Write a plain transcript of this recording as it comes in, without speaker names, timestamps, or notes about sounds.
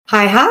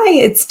Hi,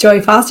 it's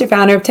Joy Foster,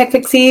 founder of Tech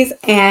Pixies,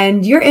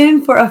 and you're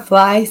in for a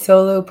Fly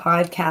Solo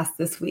podcast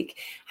this week.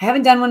 I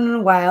haven't done one in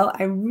a while.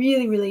 I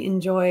really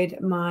enjoyed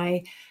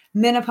my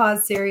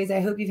menopause series.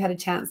 I hope you've had a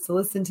chance to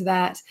listen to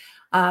that.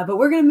 But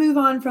we're going to move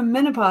on from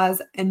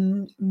menopause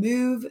and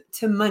move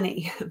to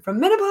money, from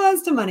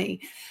menopause to money.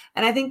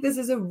 And I think this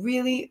is a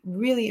really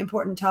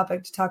important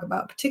topic to talk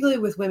about, particularly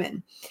with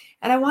women.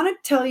 And I want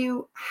to tell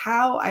you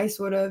how I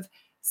sort of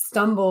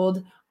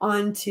stumbled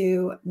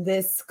onto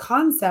this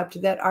concept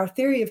that our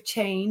theory of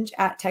change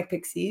at Tech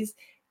Pixies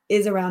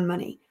is around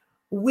money.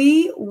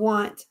 We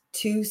want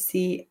to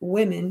see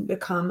women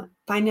become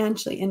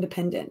financially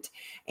independent.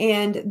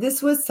 And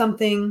this was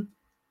something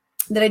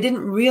that I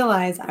didn't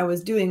realize I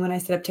was doing when I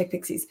set up Tech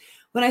Pixies.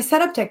 When I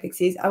set up Tech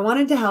Pixies, I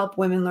wanted to help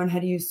women learn how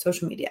to use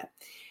social media.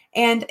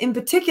 And in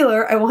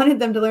particular, I wanted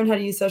them to learn how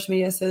to use social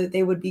media so that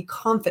they would be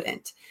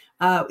confident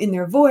in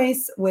their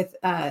voice, with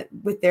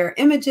their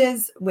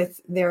images,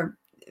 with their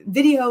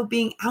video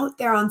being out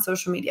there on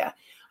social media.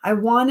 I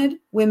wanted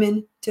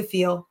women to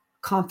feel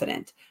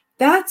confident.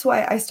 That's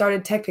why I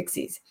started Tech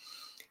Pixies.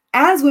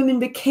 As women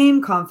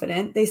became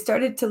confident, they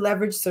started to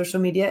leverage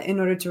social media in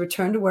order to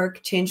return to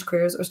work, change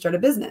careers, or start a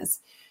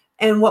business.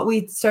 And what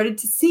we started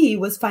to see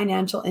was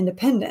financial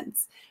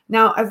independence.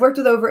 Now, I've worked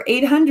with over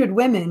 800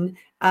 women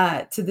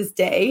to this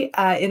day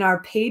in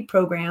our paid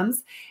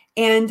programs,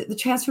 and the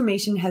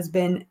transformation has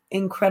been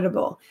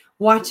incredible.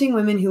 Watching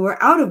women who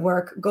were out of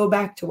work go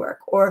back to work,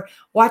 or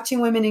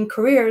watching women in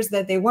careers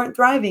that they weren't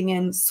thriving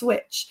in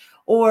switch,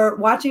 or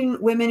watching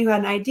women who had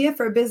an idea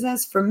for a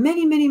business for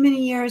many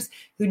years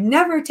who'd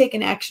never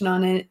taken action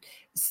on it,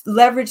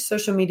 leverage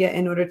social media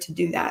in order to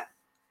do that.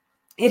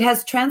 It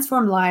has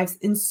transformed lives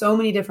in so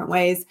many different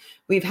ways.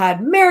 We've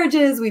had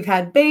marriages, we've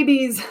had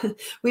babies,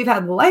 we've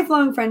had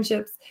lifelong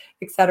friendships,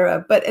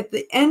 etc. But at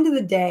the end of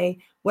the day,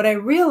 what I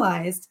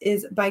realized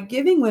is by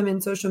giving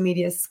women social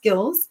media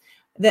skills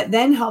that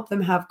then help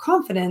them have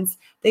confidence,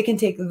 they can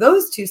take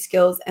those two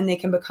skills and they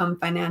can become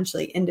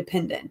financially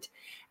independent.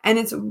 And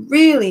it's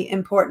really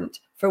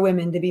important for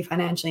women to be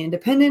financially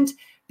independent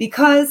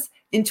because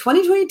in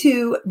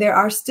 2022, there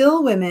are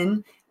still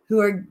women who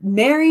are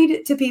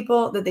married to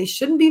people that they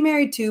shouldn't be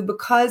married to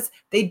because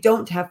they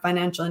don't have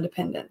financial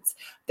independence.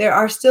 There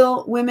are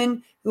still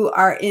women who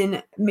are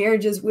in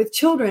marriages with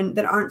children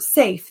that aren't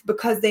safe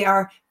because they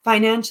are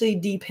financially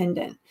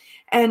dependent.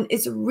 And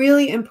it's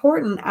really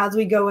important as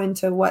we go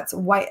into what's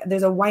white.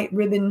 There's a white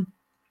ribbon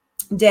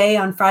day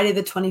on Friday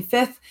the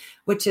 25th,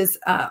 which is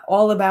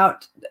all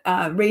about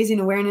raising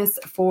awareness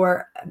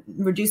for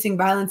reducing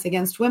violence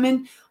against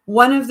women.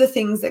 One of the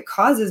things that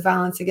causes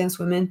violence against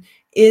women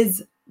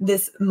is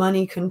this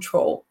money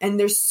control. And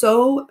there's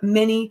so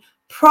many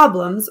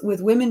problems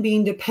with women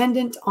being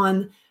dependent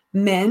on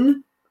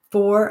men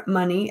for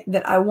money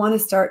that I want to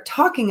start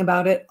talking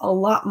about it a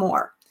lot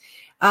more.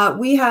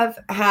 We have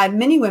had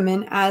many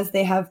women, as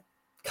they have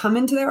come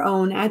into their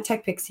own at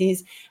Tech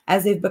Pixies,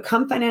 as they've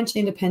become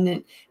financially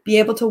independent, be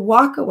able to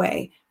walk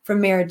away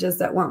from marriages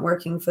that weren't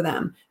working for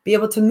them, be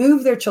able to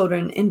move their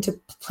children into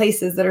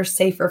places that are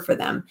safer for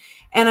them.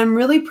 And I'm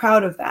really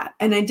proud of that.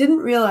 And I didn't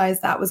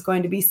realize that was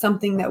going to be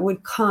something that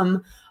would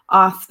come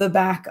off the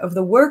back of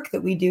the work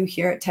that we do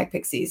here at Tech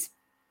Pixies.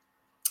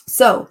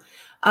 So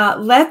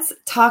let's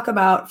talk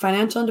about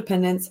financial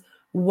independence,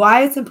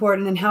 why it's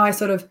important, and how I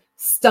sort of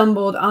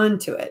stumbled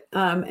onto it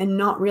and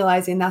not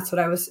realizing that's what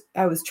I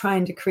was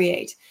trying to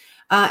create.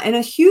 And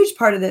a huge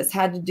part of this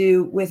had to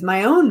do with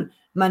my own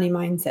money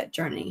mindset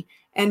journey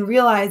and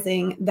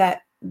realizing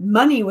that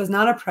money was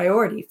not a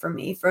priority for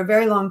me for a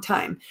very long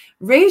time.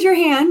 Raise your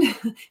hand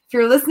if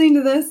you're listening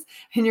to this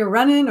and you're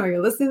running, or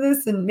you're listening to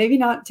this and maybe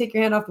not take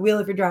your hand off the wheel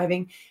if you're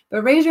driving,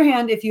 but raise your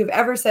hand if you've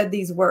ever said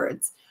these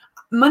words.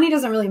 Money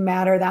doesn't really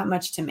matter that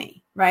much to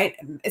me, right?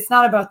 It's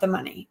not about the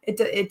money.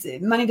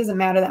 Money doesn't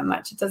matter that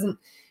much.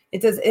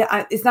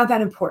 It's not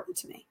that important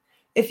to me.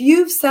 If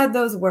you've said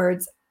those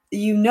words,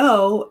 you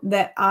know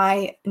that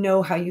I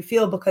know how you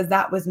feel because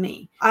that was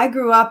me. I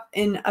grew up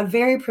in a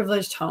very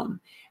privileged home,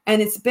 and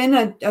it's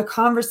been a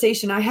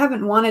conversation I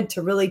haven't wanted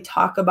to really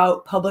talk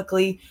about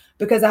publicly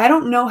because I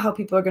don't know how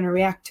people are going to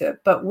react to it.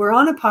 But we're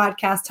on a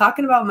podcast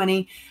talking about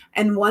money.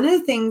 And one of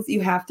the things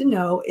you have to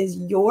know is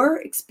your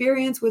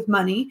experience with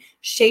money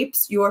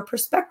shapes your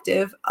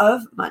perspective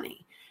of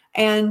money.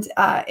 And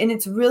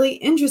it's really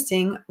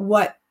interesting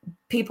what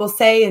people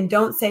say and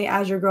don't say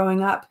as you're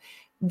growing up,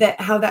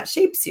 how that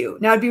shapes you.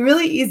 Now, it'd be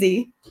really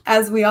easy,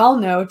 as we all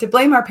know, to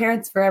blame our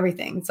parents for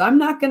everything. So I'm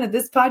not going to,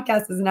 this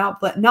podcast is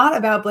not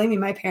about blaming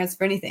my parents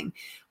for anything.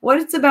 What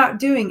it's about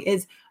doing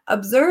is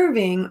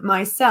observing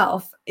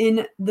myself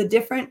in the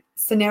different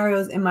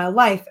scenarios in my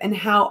life and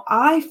how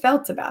I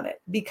felt about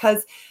it.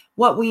 Because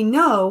what we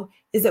know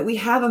is that we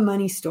have a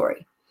money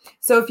story.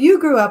 So if you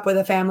grew up with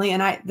a family,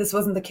 and this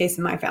wasn't the case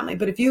in my family,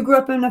 but if you grew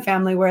up in a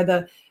family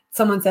where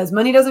someone says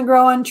money doesn't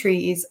grow on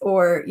trees,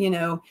 or,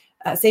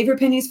 save your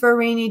pennies for a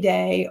rainy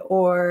day,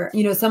 or,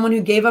 someone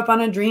who gave up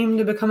on a dream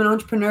to become an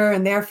entrepreneur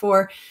and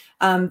therefore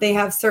they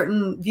have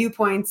certain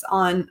viewpoints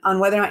on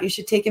whether or not you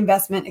should take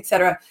investment,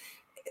 etc.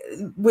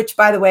 which,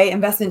 by the way,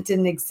 investment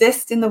didn't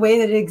exist in the way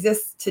that it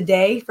exists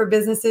today for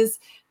businesses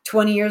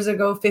 20 years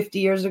ago, 50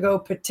 years ago,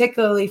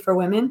 particularly for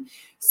women.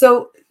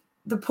 So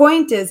the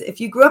point is, if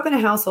you grew up in a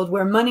household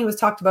where money was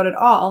talked about at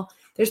all,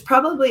 there's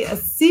probably a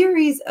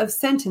series of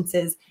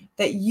sentences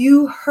that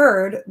you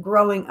heard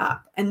growing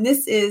up. And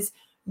this is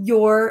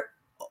your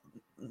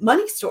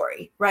money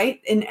story, right?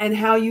 And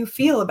how you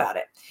feel about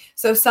it.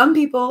 So some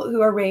people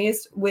who are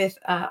raised with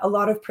a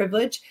lot of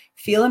privilege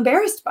feel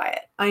embarrassed by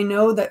it. I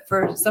know that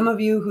for some of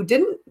you who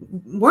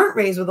weren't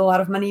raised with a lot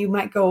of money, you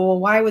might go, well,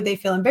 why would they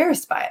feel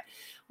embarrassed by it?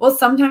 Well,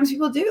 sometimes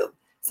people do.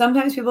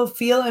 Sometimes people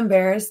feel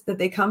embarrassed that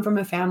they come from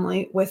a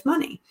family with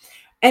money.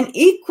 And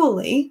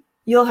equally,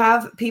 you'll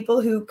have people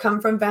who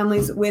come from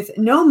families with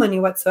no money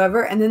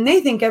whatsoever, and then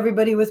they think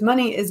everybody with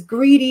money is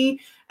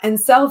greedy and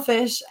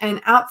selfish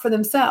and out for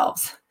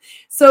themselves.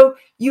 So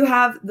you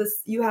have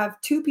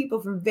two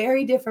people from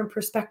very different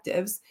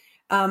perspectives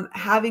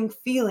having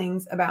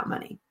feelings about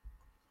money.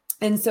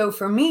 And so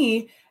for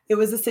me, it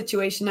was a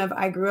situation of,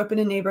 I grew up in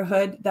a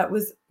neighborhood that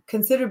was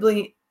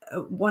considerably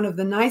one of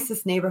the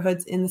nicest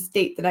neighborhoods in the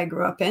state that I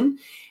grew up in.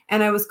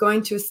 And I was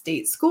going to a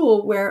state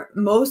school where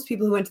most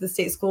people who went to the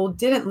state school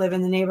didn't live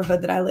in the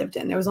neighborhood that I lived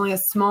in. There was only a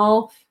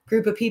small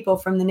group of people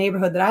from the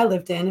neighborhood that I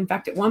lived in. In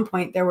fact, at one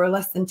point, there were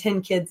less than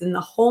 10 kids in the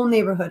whole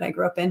neighborhood I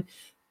grew up in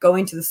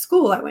going to the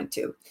school I went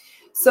to.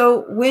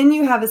 So when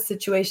you have a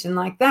situation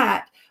like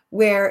that,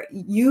 where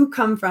you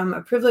come from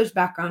a privileged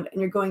background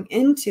and you're going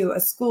into a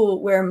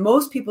school where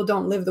most people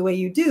don't live the way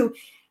you do,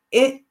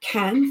 it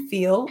can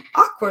feel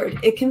awkward.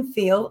 It can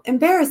feel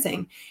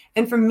embarrassing.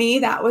 And for me,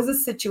 that was a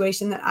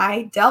situation that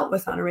I dealt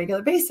with on a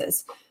regular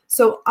basis.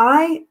 So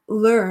I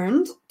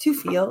learned to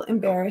feel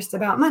embarrassed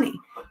about money.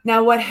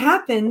 Now, what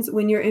happens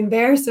when you're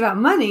embarrassed about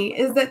money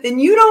is that then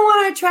you don't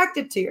want to attract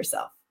it to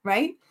yourself,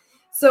 right?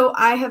 So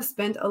I have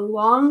spent a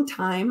long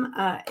time,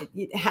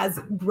 it has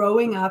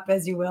growing up,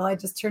 as you will. I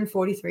just turned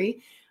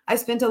 43. I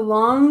spent a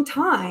long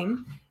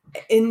time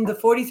in the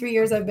 43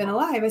 years I've been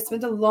alive. I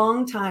spent a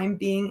long time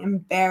being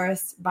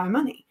embarrassed by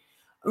money.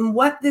 And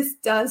what this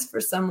does for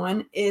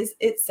someone is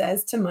it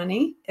says to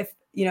money, if,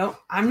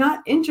 I'm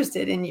not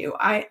interested in you.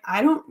 I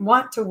don't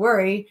want to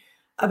worry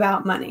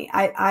about money.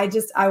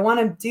 I want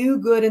to do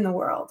good in the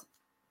world.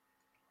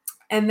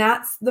 And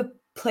that's the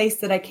place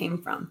that I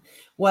came from.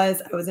 I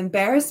was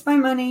embarrassed by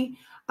money.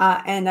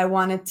 And I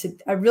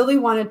really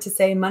wanted to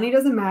say money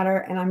doesn't matter.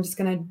 And I'm just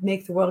going to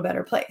make the world a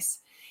better place.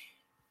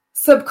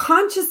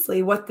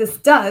 Subconsciously, what this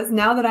does,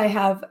 now that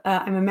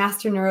I'm a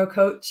master neuro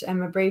coach,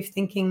 I'm a Brave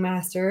Thinking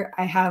master.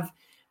 I have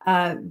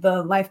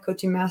the life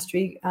coaching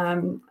mastery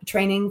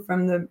training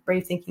from the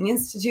Brave Thinking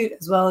Institute,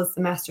 as well as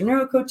the master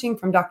neuro coaching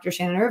from Dr.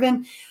 Shannon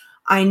Irvin.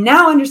 I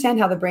now understand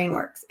how the brain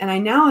works. And I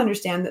now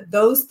understand that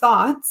those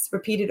thoughts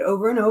repeated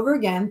over and over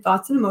again,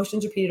 thoughts and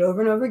emotions repeated over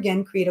and over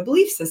again, create a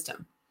belief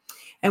system.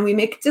 And we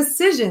make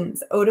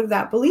decisions out of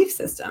that belief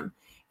system.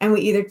 And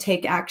we either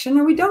take action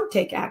or we don't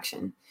take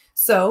action.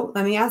 So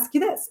let me ask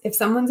you this. If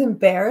someone's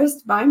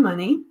embarrassed by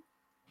money,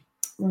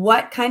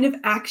 what kind of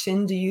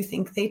action do you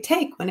think they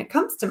take when it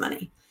comes to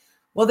money?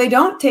 Well, they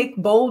don't take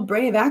bold,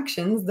 brave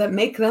actions that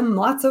make them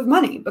lots of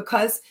money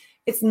because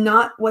it's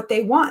not what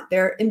they want.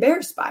 They're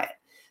embarrassed by it.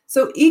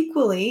 So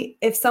equally,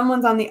 if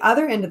someone's on the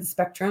other end of the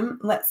spectrum,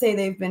 let's say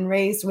they've been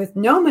raised with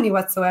no money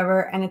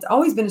whatsoever, and it's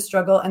always been a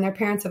struggle, and their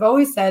parents have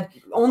always said,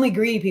 only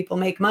greedy people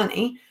make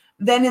money,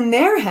 then in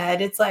their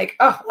head, it's like,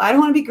 oh, I don't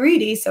want to be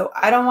greedy, so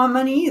I don't want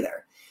money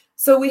either.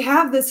 So we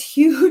have this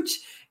huge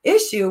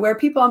issue where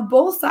people on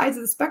both sides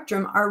of the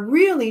spectrum are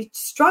really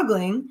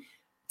struggling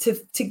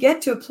to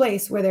get to a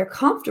place where they're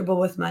comfortable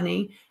with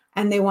money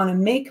and they want to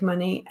make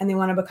money and they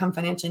want to become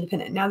financially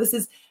independent. Now, this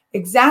is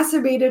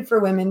exacerbated for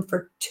women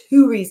for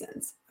two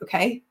reasons,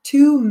 okay?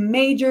 Two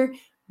major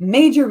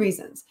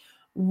reasons.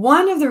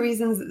 One of the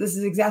reasons that this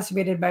is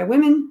exacerbated by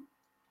women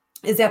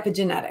is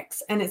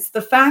epigenetics. And it's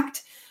the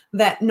fact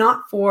that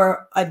not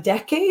for a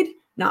decade,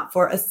 not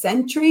for a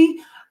century,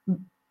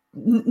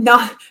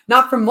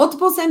 not for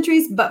multiple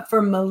centuries, but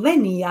for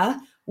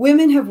millennia,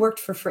 women have worked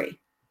for free.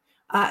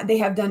 They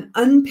have done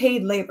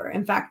unpaid labor.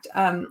 In fact,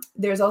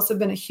 there's also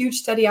been a huge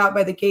study out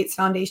by the Gates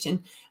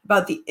Foundation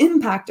about the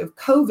impact of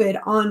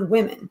COVID on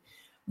women.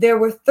 There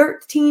were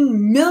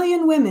 13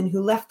 million women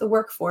who left the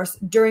workforce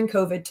during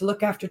COVID to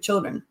look after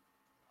children.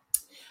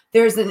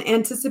 There's an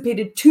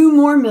anticipated 2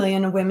 more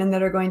million women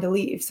that are going to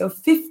leave. So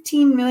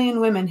 15 million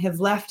women have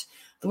left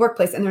the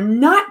workplace and they're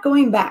not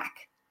going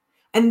back.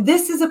 And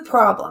this is a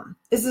problem.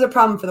 This is a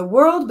problem for the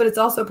world, but it's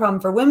also a problem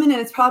for women,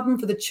 and it's a problem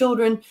for the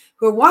children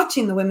who are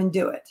watching the women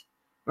do it,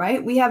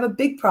 right? We have a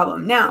big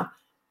problem. Now,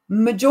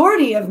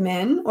 majority of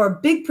men, or a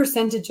big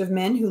percentage of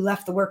men who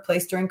left the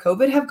workplace during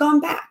COVID have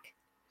gone back,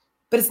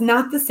 but it's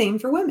not the same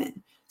for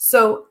women.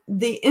 So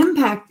the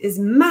impact is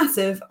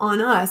massive on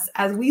us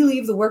as we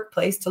leave the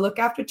workplace to look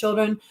after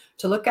children,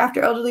 to look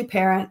after elderly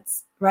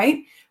parents, right?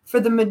 For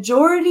the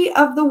majority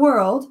of the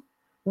world,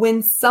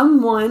 when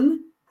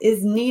someone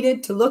is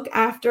needed to look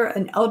after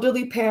an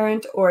elderly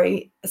parent or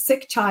a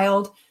sick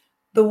child,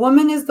 the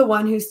woman is the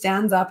one who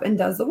stands up and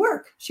does the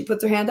work. She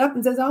puts her hand up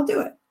and says, I'll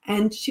do it.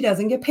 and she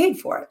doesn't get paid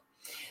for it.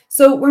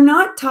 So we're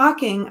not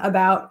talking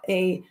about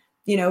a,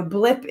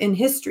 blip in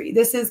history.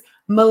 This is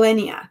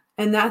millennia.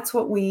 And that's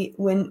what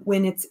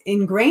when it's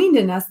ingrained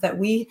in us that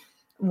we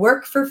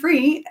work for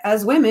free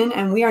as women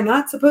and we are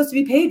not supposed to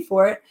be paid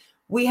for it,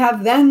 we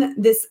have then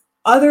this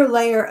other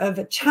layer of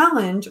a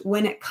challenge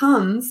when it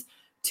comes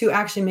to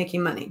actually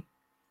making money.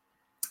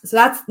 So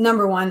that's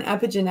number one,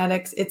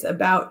 epigenetics. It's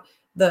about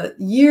the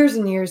years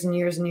and years and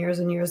years and years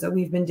and years that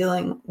we've been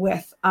dealing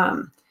with,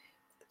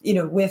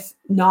 with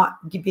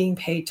not being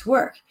paid to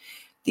work.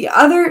 The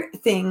other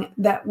thing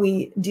that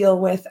we deal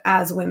with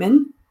as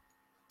women,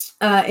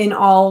 in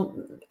all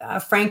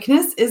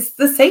frankness, is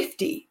the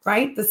safety,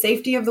 right? The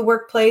safety of the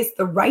workplace,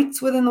 the rights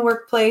within the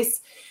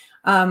workplace,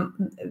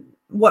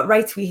 what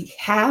rights we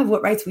have,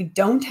 what rights we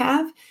don't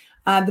have.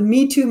 The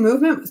Me Too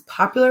movement was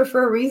popular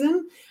for a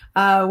reason.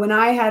 When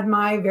I had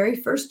my very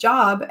first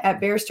job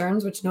at Bear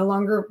Stearns, which no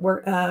longer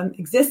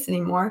exists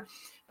anymore,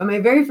 but my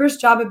very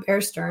first job at Bear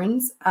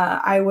Stearns,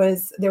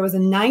 there was a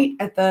night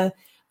at the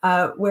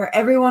where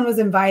everyone was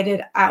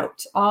invited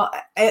out.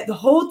 The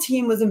whole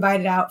team was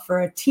invited out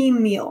for a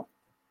team meal,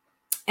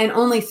 and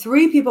only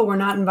 3 people were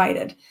not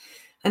invited,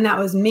 and that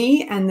was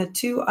me and the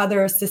 2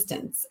 other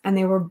assistants,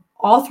 and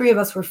all 3 of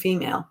us were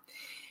female.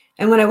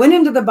 And when I went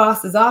into the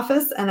boss's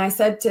office and I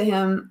said to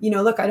him,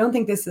 look, I don't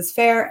think this is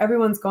fair.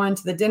 Everyone's going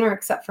to the dinner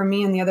except for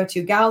me and the other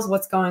 2 gals.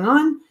 What's going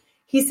on?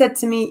 He said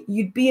to me,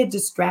 "You'd be a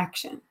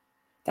distraction."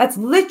 That's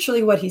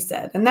literally what he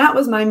said. And that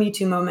was my Me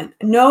Too moment.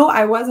 No,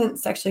 I wasn't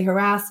sexually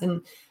harassed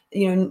and,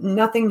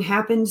 nothing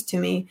happened to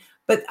me,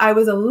 but I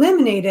was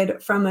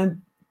eliminated from a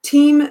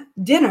team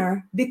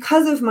dinner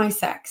because of my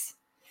sex.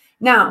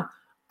 Now,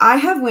 I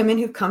have women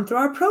who've come through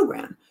our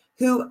program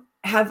who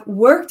have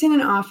worked in an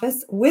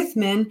office with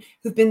men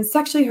who've been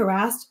sexually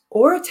harassed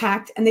or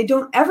attacked, and they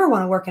don't ever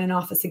want to work in an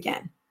office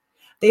again.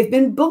 They've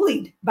been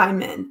bullied by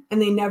men and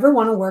they never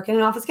want to work in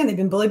an office again. They've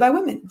been bullied by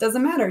women. It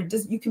doesn't matter.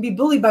 You can be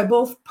bullied by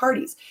both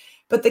parties.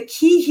 But the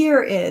key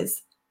here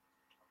is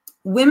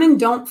women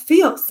don't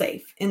feel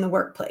safe in the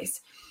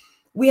workplace.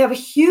 We have a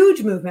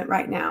huge movement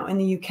right now in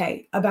the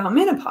UK about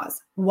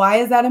menopause. Why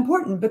is that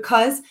important?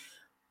 Because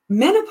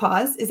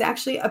menopause is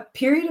actually a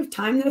period of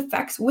time that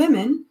affects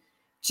women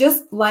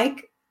just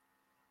like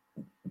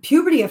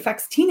puberty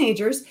affects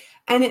teenagers,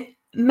 and it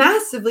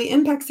massively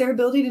impacts their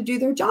ability to do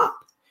their job.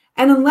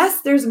 And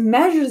unless there's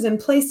measures in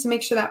place to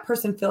make sure that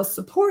person feels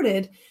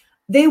supported,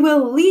 they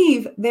will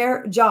leave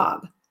their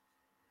job.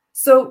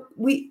 So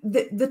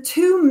the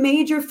 2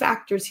 major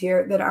factors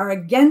here that are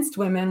against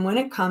women when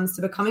it comes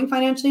to becoming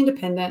financially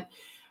independent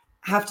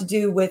have to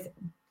do with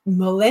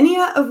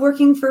millennia of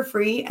working for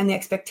free and the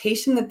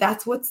expectation that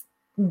that's what's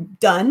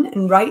done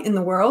and right in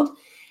the world,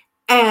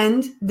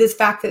 and this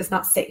fact that it's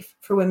not safe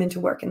for women to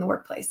work in the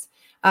workplace.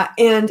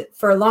 And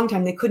for a long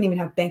time, they couldn't even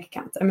have bank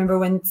accounts. I remember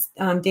when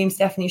Dame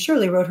Stephanie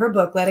Shirley wrote her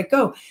book, Let It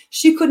Go,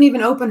 she couldn't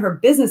even open her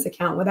business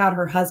account without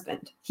her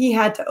husband. He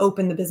had to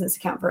open the business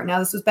account for her. Now,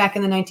 this was back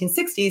in the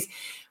 1960s,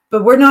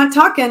 but we're not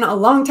talking a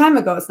long time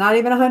ago. It's not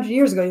even 100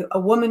 years ago. A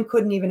woman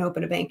couldn't even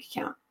open a bank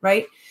account,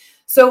 right?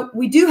 So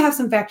we do have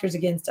some factors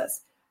against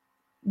us.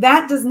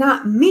 That does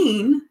not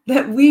mean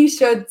that we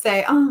should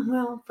say, oh,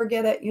 well,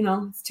 forget it.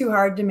 It's too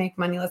hard to make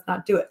money. Let's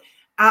not do it.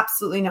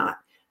 Absolutely not.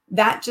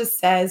 That just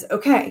says,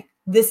 okay,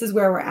 this is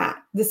where we're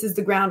at. This is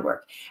the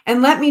groundwork.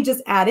 And let me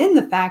just add in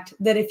the fact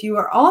that if you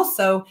are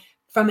also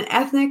from an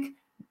ethnic,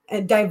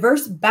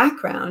 diverse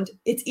background,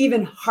 it's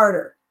even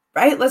harder,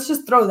 right? Let's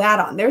just throw that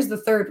on. There's the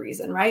third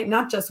reason, right?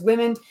 Not just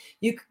women.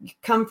 You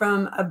come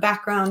from a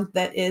background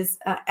that is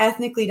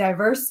ethnically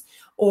diverse,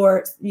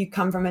 or you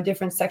come from a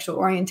different sexual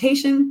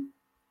orientation.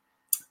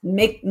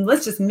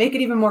 Let's just make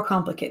it even more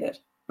complicated,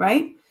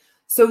 right?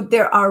 So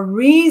there are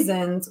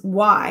reasons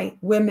why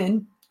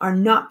women are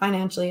not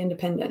financially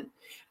independent.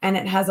 And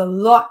it has a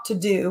lot to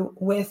do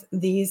with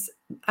these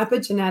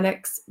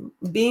epigenetics,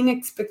 being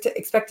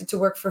expected to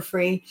work for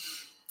free,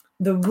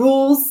 the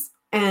rules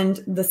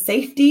and the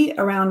safety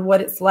around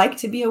what it's like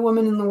to be a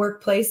woman in the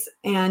workplace.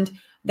 And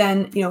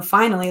then,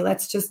 finally,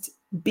 let's just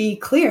be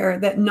clear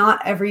that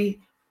not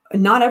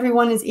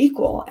everyone is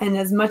equal. And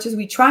as much as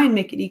we try and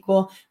make it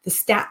equal, the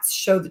stats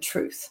show the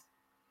truth,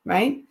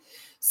 right?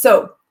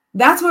 So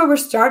that's where we're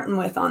starting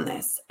with on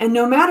this. And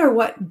no matter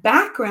what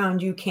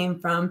background you came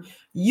from,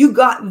 you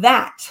got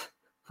that,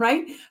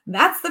 right?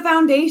 That's the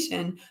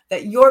foundation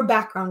that your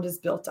background is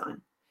built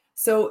on.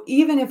 So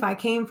even if I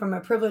came from a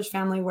privileged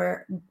family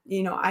where,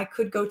 I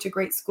could go to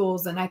great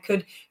schools and I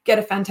could get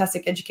a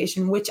fantastic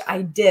education, which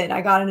I did. I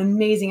got an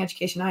amazing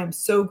education. I am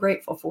so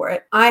grateful for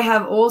it. I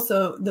have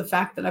also the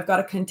fact that I've got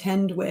to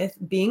contend with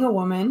being a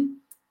woman,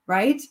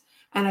 right?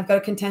 And I've got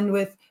to contend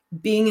with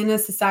being in a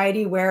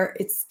society where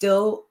it's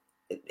still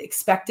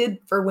expected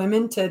for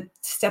women to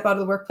step out of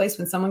the workplace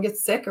when someone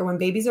gets sick or when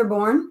babies are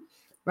born,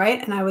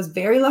 right? And I was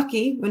very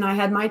lucky when I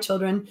had my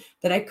children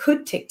that I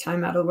could take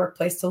time out of the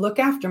workplace to look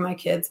after my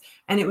kids.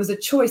 And it was a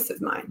choice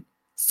of mine,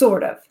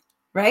 sort of,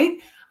 right?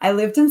 I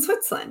lived in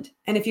Switzerland.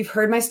 And if you've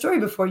heard my story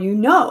before, you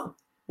know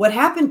what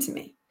happened to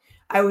me.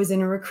 I was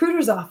in a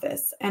recruiter's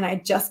office and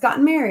I'd just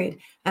gotten married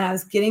and I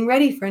was getting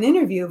ready for an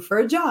interview for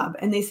a job.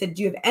 And they said,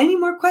 do you have any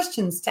more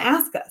questions to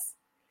ask us?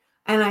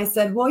 And I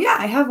said, well, yeah,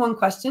 I have one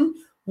question.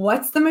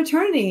 What's the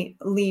maternity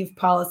leave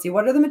policy?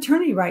 What are the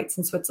maternity rights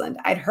in Switzerland?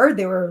 I'd heard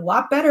they were a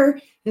lot better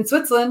in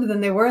Switzerland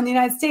than they were in the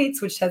United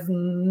States, which has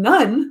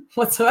none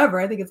whatsoever.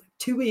 I think it's like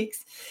 2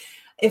 weeks,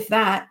 if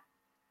that.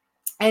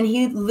 And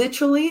he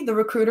literally, the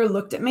recruiter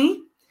looked at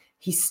me.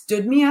 He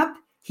stood me up.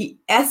 He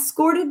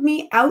escorted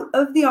me out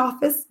of the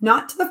office,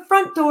 not to the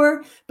front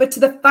door, but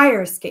to the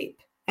fire escape.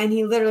 And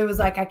he literally was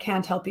like, I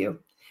can't help you.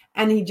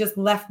 And he just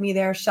left me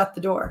there, shut the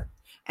door.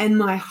 And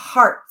my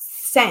heart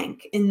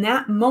sank in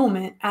that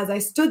moment as I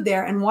stood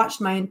there and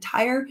watched my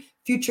entire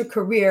future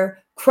career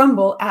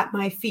crumble at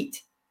my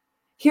feet.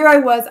 Here I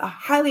was, a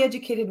highly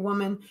educated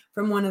woman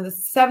from one of the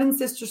 7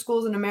 sister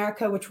schools in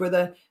America, which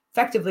were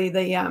effectively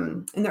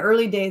in the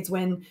early days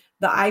when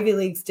the Ivy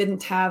Leagues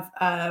didn't have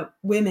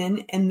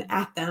women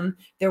at them.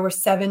 There were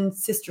 7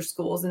 sister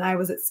schools, and I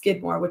was at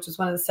Skidmore, which was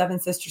one of the 7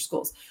 sister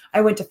schools.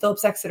 I went to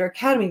Phillips Exeter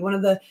Academy, one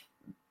of the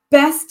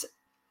best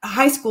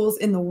high schools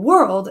in the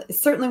world,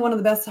 certainly one of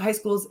the best high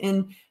schools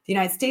in the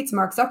United States.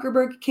 Mark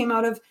Zuckerberg came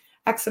out of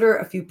Exeter.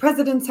 A few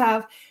presidents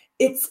have.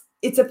 It's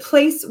a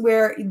place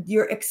where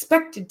you're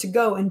expected to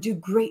go and do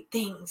great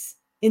things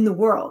in the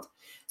world.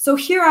 So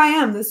here I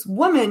am, this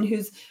woman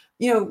who's,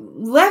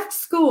 left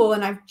school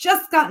and I've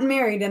just gotten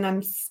married and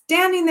I'm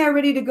standing there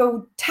ready to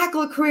go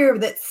tackle a career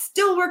that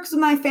still works with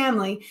my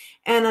family.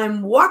 And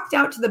I'm walked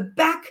out to the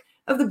back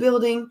of the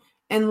building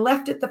and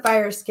left at the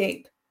fire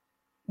escape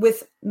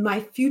with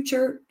my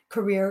future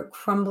career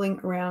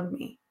crumbling around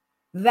me.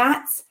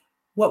 That's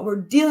what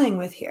we're dealing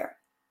with here,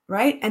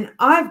 right? And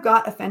I've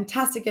got a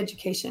fantastic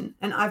education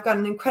and I've got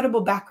an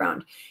incredible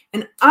background,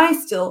 and I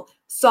still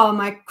saw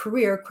my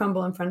career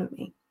crumble in front of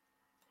me.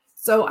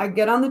 So I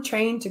get on the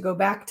train to go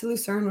back to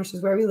Lucerne, which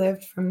is where we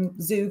lived, from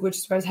Zug, which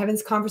is where I was having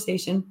this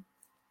conversation.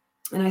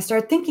 And I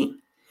start thinking,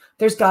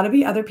 there's got to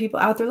be other people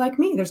out there like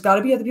me. There's got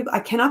to be other people. I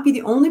cannot be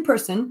the only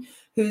person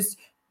who's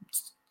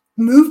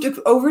moved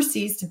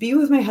overseas to be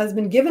with my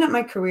husband, given up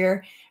my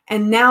career,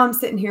 and now I'm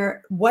sitting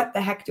here. What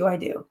the heck do I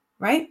do,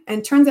 right?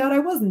 And it turns out I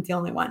wasn't the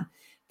only one.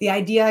 The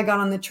idea I got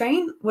on the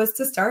train was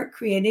to start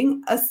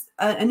creating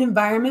an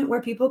environment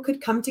where people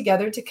could come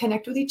together to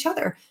connect with each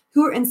other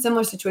who are in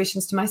similar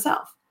situations to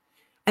myself.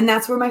 And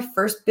that's where my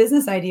first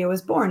business idea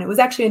was born. It was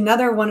actually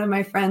another one of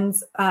my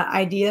friend's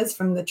ideas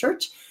from the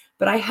church,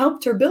 but I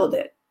helped her build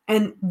it.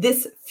 And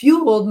this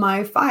fueled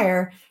my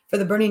fire for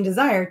the burning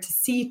desire to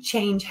see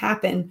change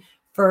happen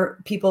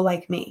for people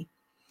like me.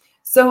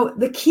 So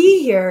the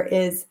key here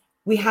is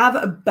we have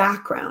a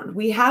background.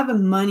 We have a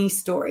money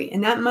story.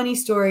 And that money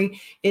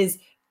story is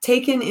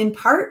taken in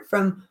part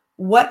from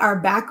what our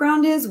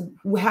background is,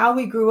 how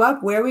we grew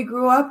up, where we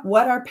grew up,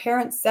 what our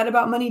parents said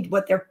about money,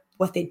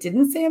 what they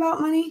didn't say about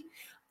money.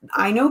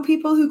 I know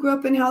people who grew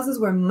up in houses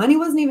where money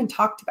wasn't even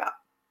talked about.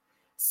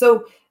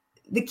 So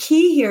the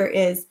key here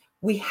is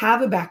we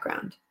have a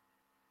background.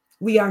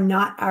 We are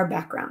not our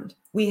background.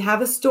 We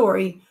have a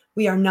story.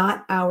 We are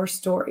not our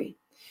story.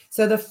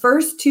 So the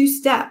first 2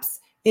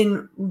 steps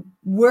in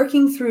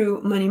working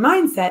through money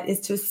mindset is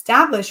to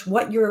establish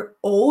what your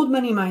old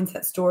money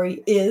mindset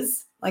story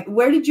is. Like,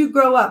 where did you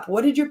grow up?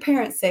 What did your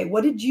parents say?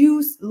 What did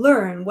you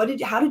learn?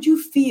 How did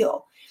you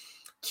feel?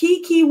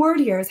 Key word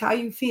here is how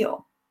you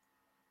feel.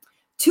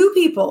 2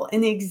 people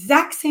in the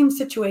exact same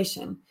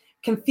situation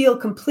can feel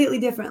completely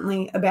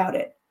differently about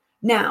it.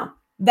 Now,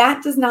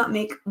 that does not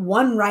make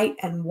one right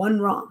and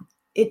one wrong.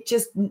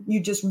 You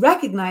just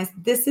recognize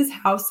this is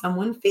how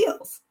someone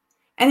feels.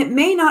 And it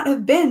may not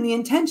have been the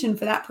intention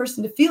for that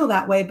person to feel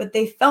that way, but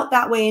they felt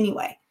that way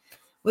anyway.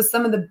 Was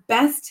some of the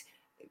best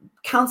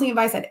counseling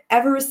advice I'd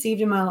ever received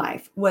in my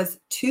life.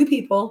 Was 2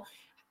 people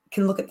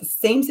can look at the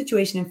same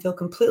situation and feel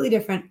completely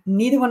different.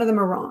 Neither one of them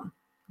are wrong.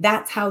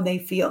 That's how they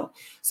feel.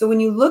 So when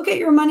you look at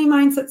your money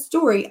mindset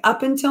story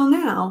up until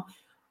now,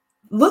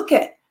 look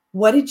at,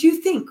 what did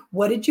you think?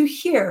 What did you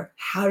hear?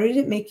 How did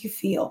it make you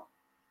feel?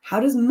 How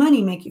does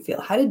money make you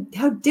feel? How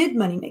did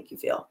money make you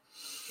feel?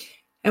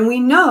 And we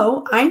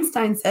know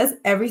Einstein says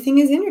everything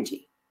is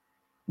energy.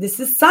 This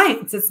is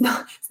science. It's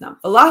not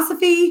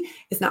philosophy.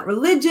 It's not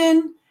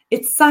religion.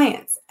 It's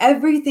science.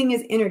 Everything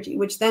is energy,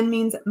 which then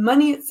means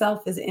money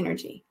itself is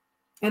energy.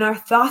 And our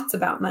thoughts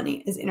about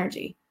money is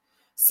energy.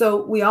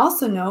 So we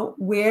also know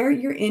where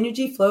your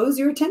energy flows,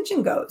 your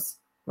attention goes,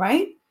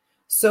 right?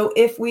 So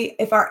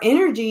if our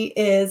energy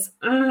is,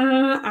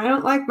 I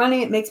don't like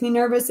money, it makes me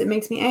nervous, it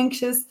makes me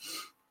anxious,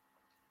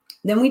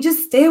 then we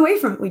just stay away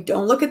from it. We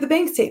don't look at the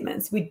bank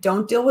statements. We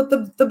don't deal with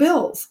the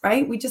bills,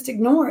 right? We just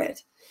ignore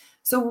it.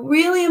 So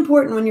really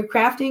important when you're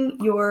crafting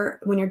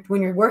when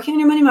you're working on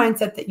your money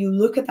mindset, that you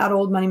look at that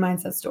old money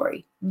mindset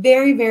story.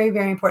 Very, very,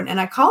 very important. And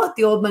I call it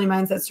the old money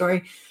mindset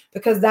story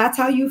because that's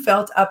how you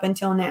felt up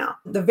until now.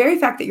 The very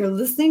fact that you're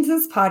listening to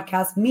this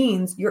podcast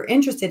means you're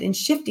interested in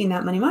shifting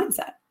that money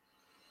mindset.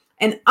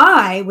 And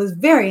I was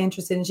very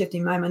interested in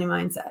shifting my money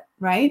mindset,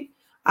 right?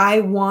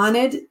 I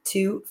wanted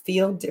to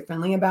feel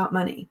differently about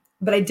money,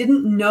 but I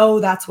didn't know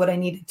that's what I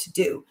needed to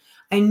do.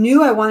 I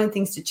knew I wanted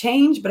things to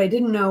change, but I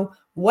didn't know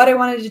what I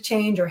wanted to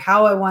change or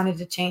how I wanted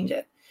to change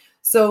it.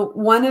 So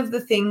one of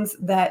the things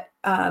that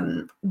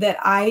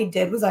I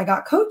did was I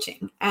got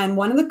coaching. And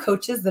one of the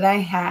coaches that I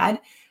had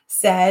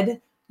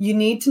said, you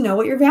need to know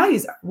what your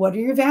values are. What are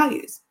your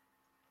values?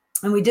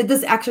 And we did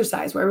this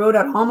exercise where I wrote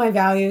out all my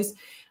values.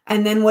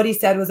 And then what he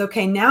said was,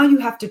 okay, now you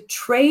have to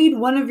trade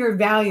one of your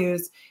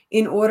values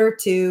in order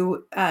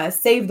to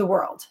save the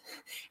world.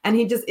 And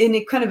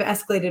it kind of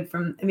escalated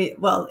from, it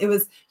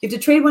was, you have to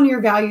trade one of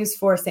your values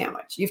for a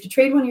sandwich. You have to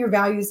trade one of your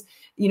values,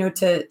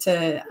 to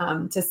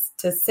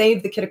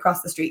save the kid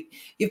across the street.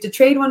 You have to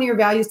trade one of your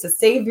values to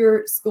save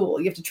your school.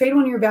 You have to trade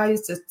one of your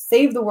values to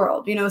save the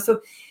world,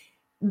 so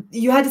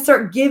you had to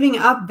start giving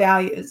up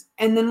values.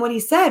 And then what he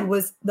said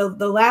was the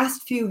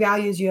last few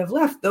values you have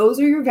left, those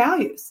are your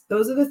values.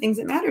 Those are the things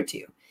that matter to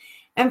you.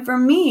 And for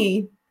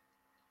me,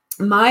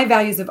 my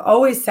values have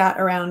always sat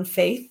around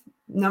faith.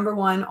 Number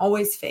one,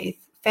 always faith.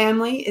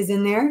 Family is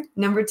in there.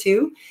 Number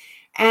two.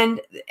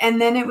 And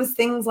then it was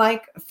things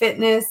like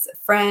fitness,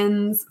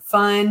 friends,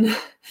 fun.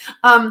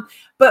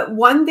 But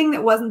one thing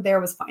that wasn't there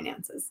was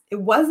finances. It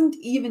wasn't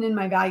even in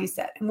my value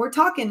set. And we're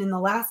talking in the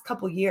last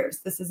couple of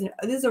years. This is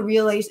a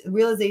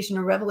realization,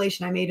 a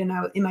revelation I made in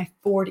my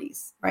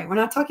 40s, right? We're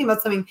not talking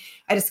about something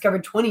I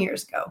discovered 20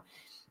 years ago,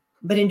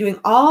 but in doing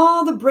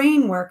all the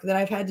brain work that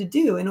I've had to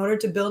do in order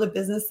to build a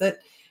business that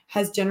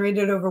has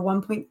generated over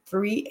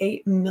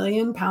 1.38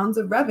 million pounds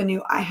of revenue,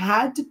 I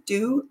had to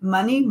do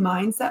money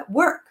mindset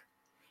work.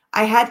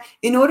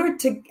 In order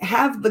to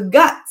have the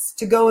guts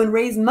to go and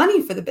raise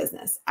money for the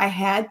business, I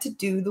had to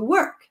do the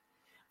work.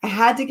 I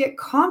had to get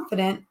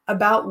confident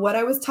about what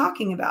I was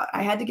talking about.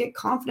 I had to get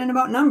confident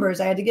about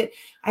numbers. I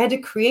had to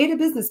create a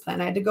business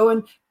plan. I had to go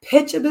and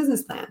pitch a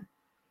business plan.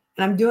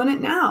 And I'm doing it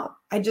now.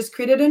 I just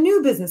created a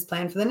new business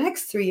plan for the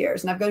next 3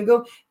 years. And I've got to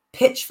go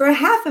pitch for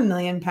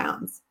 500,000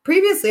 pounds.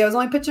 Previously, I was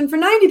only pitching for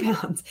 90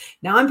 pounds.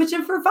 Now I'm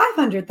pitching for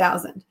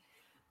 500,000.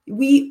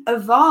 We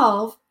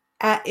evolve.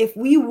 If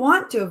we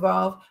want to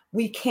evolve,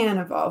 we can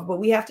evolve, but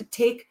we have to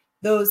take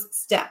those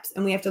steps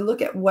and we have to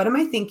look at, what am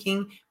I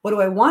thinking? What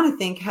do I want to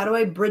think? How do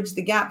I bridge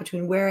the gap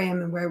between where I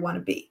am and where I want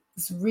to be?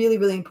 It's really,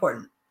 really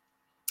important.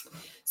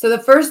 So the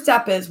first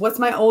step is, what's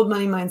my old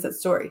money mindset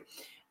story?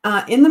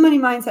 In the Money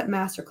Mindset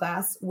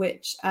Masterclass,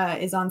 which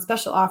is on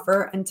special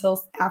offer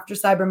until after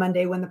Cyber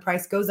Monday when the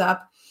price goes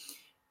up,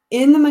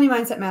 in the Money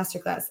Mindset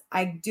Masterclass,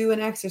 I do an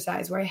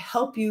exercise where I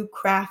help you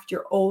craft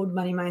your old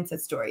money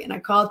mindset story. And I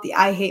call it the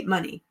I hate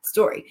money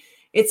story.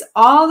 It's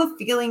all the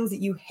feelings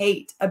that you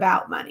hate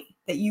about money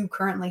that you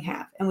currently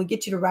have. And we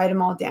get you to write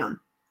them all down.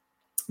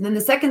 And then the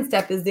second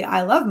step is the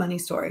I love money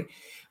story.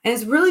 And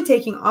it's really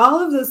taking all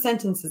of those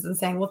sentences and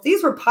saying, well, if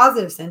these were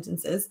positive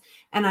sentences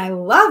and I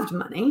loved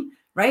money,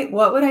 right?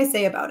 What would I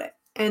say about it?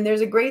 And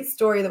there's a great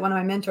story that one of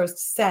my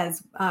mentors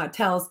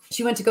tells.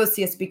 She went to go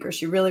see a speaker.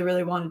 She really,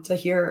 really wanted to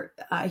hear.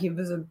 He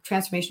was a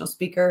transformational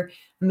speaker,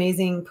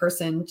 amazing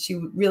person. She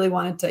really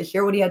wanted to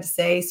hear what he had to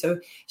say. So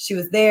she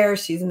was there.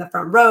 She's in the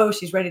front row.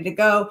 She's ready to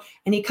go.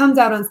 And he comes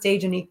out on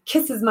stage and he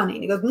kisses money.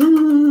 And he goes,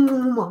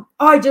 oh,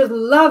 I just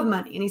love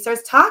money. And he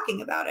starts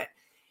talking about it.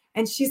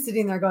 And she's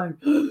sitting there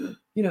going,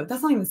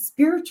 that's not even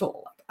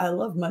spiritual. Like, I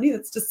love money.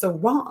 That's just so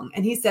wrong.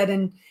 And he said,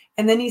 and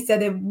then he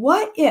said,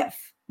 what if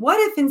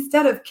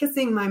instead of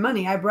kissing my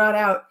money, I brought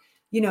out,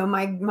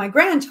 my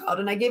grandchild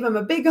and I gave him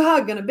a big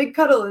hug and a big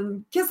cuddle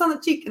and kiss on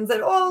the cheek and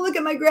said, oh, look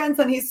at my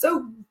grandson. He's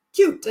so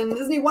cute. And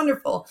isn't he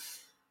wonderful?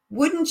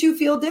 Wouldn't you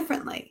feel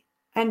differently?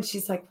 And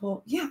she's like,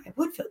 well, yeah, I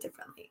would feel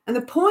differently. And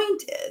the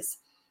point is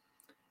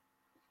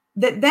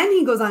that then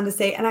he goes on to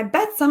say, and I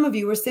bet some of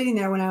you were sitting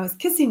there when I was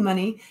kissing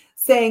money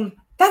saying,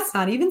 that's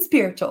not even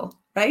spiritual,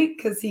 right?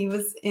 Because he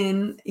was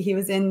in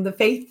the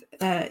faith,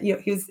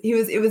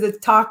 it was a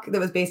talk that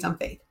was based on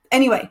faith.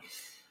 Anyway,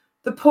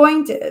 the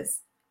point is,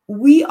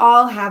 we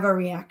all have a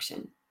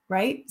reaction,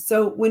 right?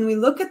 So when we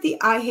look at the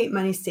I hate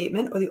money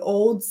statement or the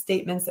old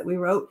statements that we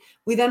wrote,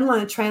 we then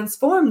want to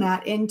transform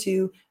that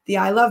into the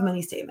I love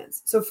money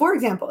statements. So for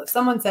example, if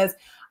someone says,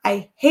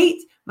 I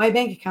hate my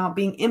bank account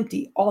being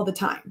empty all the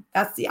time,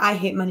 that's the I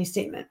hate money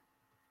statement.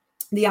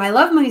 The I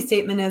love money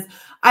statement is,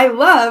 I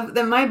love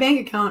that my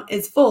bank account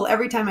is full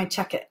every time I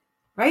check it,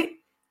 right?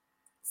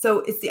 So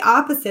it's the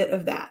opposite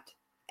of that.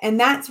 And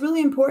that's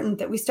really important,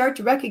 that we start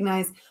to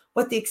recognize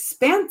what the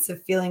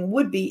expansive feeling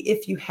would be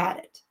if you had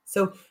it.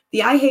 So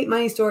the I hate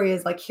money story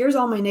is like, here's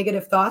all my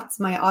negative thoughts,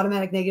 my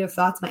automatic negative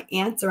thoughts, my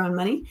ants around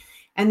money.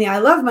 And the I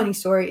love money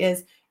story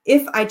is,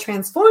 if I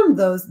transformed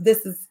those,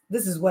 this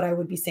is what I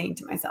would be saying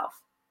to myself.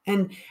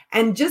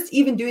 And just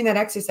even doing that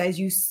exercise,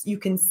 you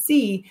can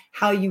see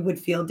how you would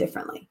feel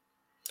differently.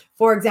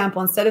 For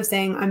example, instead of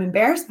saying I'm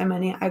embarrassed by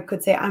money, I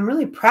could say I'm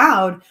really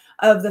proud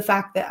of the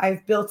fact that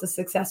I've built a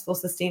successful,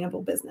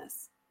 sustainable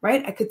business.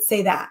 Right? I could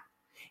say that.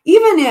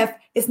 Even if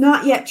it's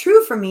not yet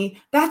true for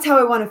me, that's how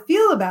I want to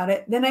feel about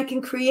it. Then I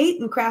can create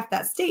and craft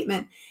that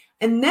statement.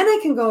 And then I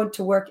can go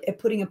to work at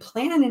putting a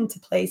plan into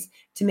place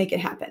to make it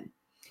happen.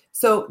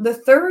 So the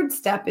third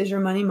step is your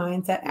money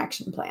mindset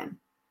action plan.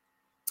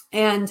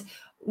 And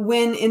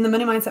when in the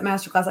Money Mindset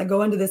Masterclass, I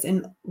go into this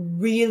in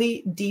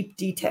really deep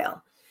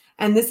detail.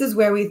 And this is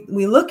where we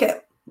look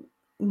at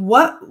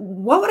what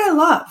would I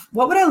love?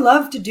 What would I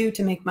love to do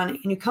to make money?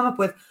 And you come up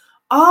with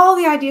all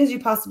the ideas you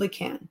possibly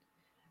can.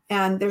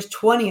 And there's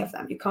 20 of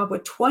them. You come up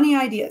with 20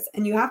 ideas,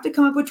 and you have to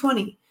come up with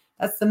 20.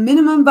 That's the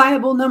minimum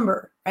viable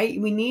number, right?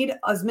 We need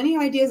as many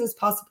ideas as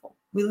possible.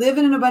 We live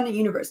in an abundant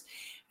universe.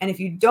 And if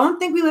you don't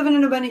think we live in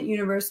an abundant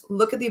universe,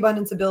 look at the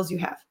abundance of bills you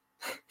have.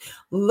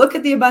 Look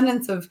at the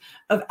abundance of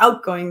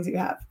outgoings you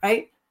have,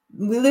 right?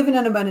 We live in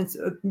an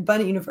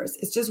abundant universe.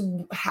 It's just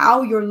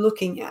how you're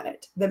looking at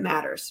it that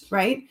matters,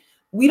 right?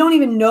 We don't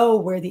even know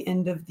where the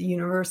end of the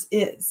universe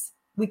is.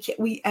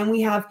 We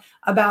have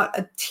about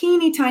a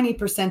teeny tiny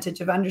percentage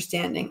of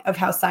understanding of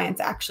how science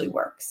actually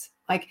works.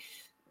 Like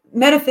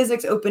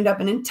metaphysics opened up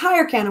an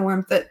entire can of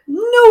worms that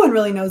no one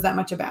really knows that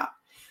much about.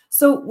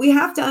 So we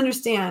have to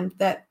understand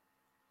that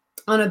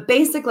on a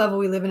basic level,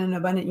 we live in an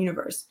abundant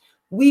universe.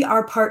 We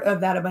are part of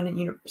that abundant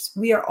universe.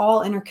 We are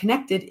all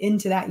interconnected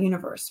into that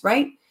universe,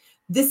 right?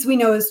 This we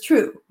know is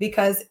true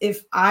because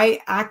if I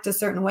act a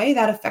certain way,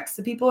 that affects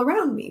the people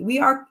around me. We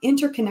are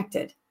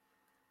interconnected,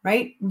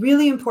 right?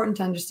 Really important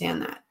to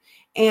understand that.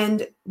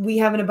 And we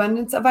have an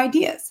abundance of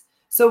ideas.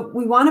 So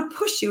we want to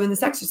push you in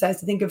this exercise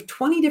to think of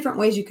 20 different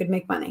ways you could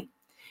make money.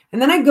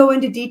 And then I go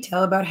into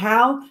detail about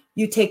how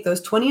you take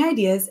those 20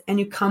 ideas and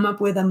you come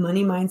up with a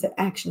money mindset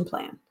action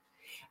plan.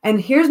 And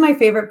here's my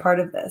favorite part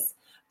of this.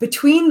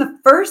 Between the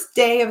first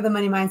day of the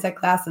Money Mindset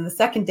class and the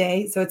second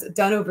day, so it's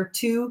done over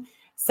 2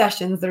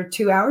 sessions that are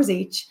 2 hours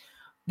each,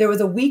 there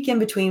was a week in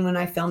between when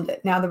I filmed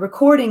it. Now, the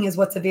recording is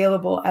what's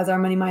available as our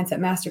Money Mindset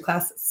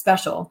Masterclass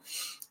special.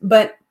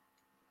 But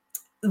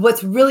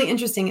what's really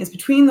interesting is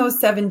between those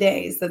 7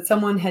 days that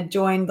someone had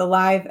joined the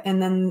live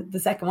and then the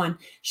second one,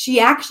 she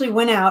actually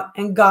went out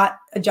and got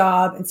a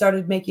job and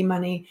started making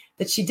money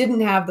that she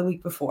didn't have the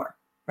week before,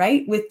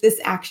 right? With this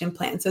action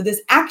plan. So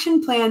this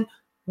action plan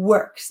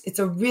works. It's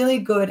a really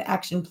good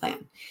action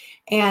plan.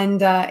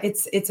 And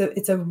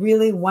it's a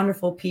really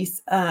wonderful piece,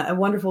 a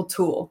wonderful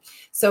tool.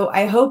 So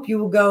I hope you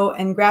will go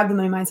and grab the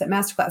Money Mindset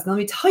Masterclass. Now let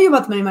me tell you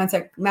about the Money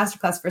Mindset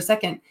Masterclass for a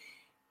second.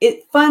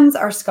 It funds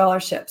our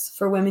scholarships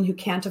for women who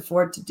can't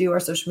afford to do our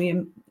social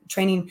media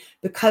training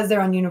because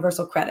they're on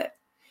universal credit.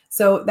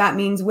 So that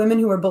means women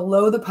who are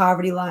below the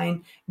poverty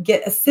line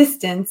get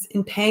assistance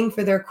in paying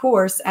for their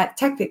course at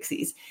Tech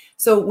Pixies.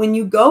 So when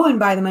you go and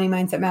buy the Money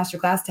Mindset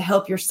Masterclass to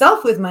help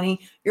yourself with money,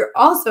 you're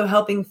also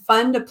helping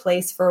fund a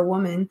place for a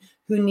woman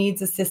who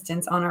needs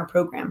assistance on our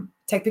program.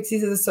 Tech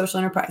Pixies is a social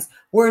enterprise.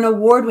 We're an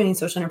award-winning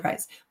social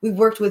enterprise. We've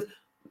worked with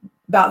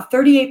about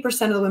 38%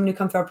 of the women who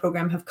come through our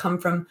program have come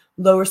from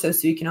lower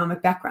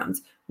socioeconomic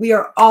backgrounds. We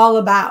are all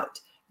about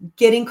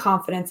getting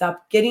confidence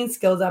up, getting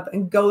skills up,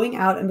 and going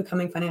out and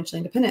becoming financially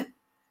independent.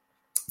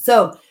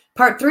 So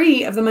part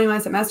 3 of the Money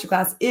Mindset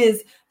Masterclass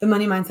is the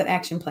Money Mindset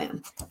Action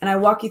Plan. And I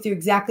walk you through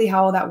exactly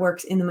how all that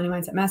works in the Money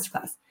Mindset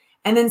Masterclass.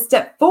 And then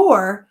step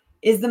 4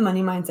 is the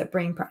Money Mindset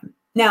Brain Prime.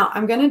 Now,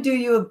 I'm going to do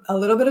you a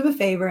little bit of a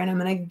favor, and I'm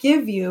going to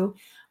give you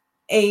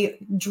a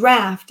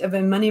draft of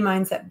a Money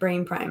Mindset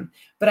Brain Prime.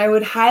 But I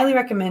would highly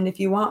recommend, if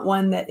you want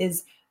one that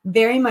is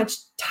very much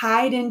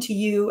tied into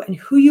you and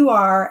who you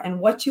are and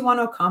what you want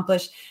to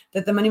accomplish,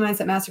 that the Money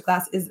Mindset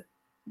Masterclass is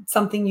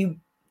something you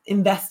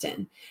invest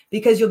in,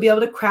 because you'll be able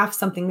to craft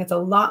something that's a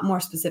lot more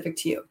specific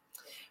to you.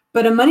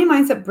 But a Money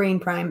Mindset Brain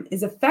Prime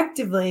is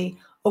effectively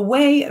a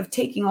way of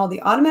taking all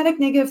the automatic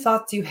negative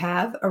thoughts you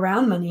have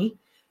around money,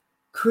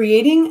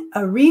 creating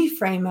a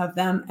reframe of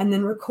them, and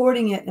then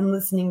recording it and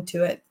listening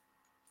to it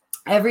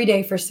every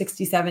day for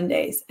 67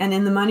 days. And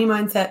in the Money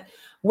Mindset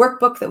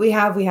workbook that we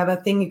have a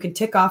thing you can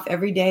tick off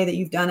every day that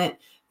you've done it.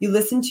 You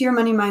listen to your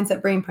Money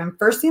Mindset Brain Prime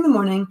first thing in the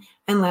morning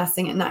and last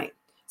thing at night.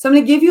 So I'm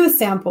going to give you a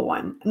sample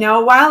one. Now,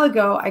 a while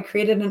ago, I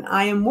created an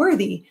I Am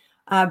Worthy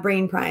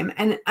Brain Prime.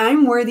 And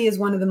I'm worthy is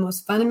one of the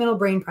most fundamental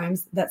brain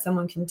primes that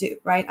someone can do,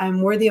 right?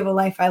 I'm worthy of a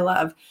life I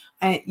love.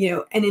 And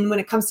then when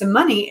it comes to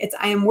money, it's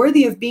I am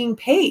worthy of being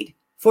paid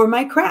for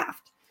my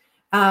craft.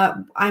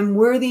 I'm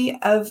worthy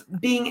of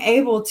being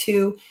able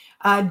to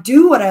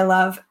do what I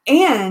love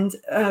and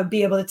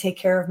be able to take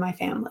care of my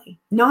family.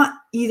 Not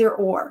either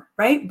or,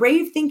 right?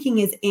 Brave thinking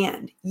is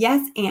and.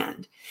 Yes,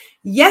 and.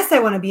 Yes, I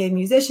want to be a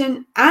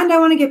musician and I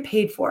want to get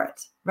paid for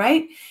it,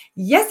 right?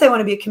 Yes, I want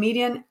to be a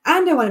comedian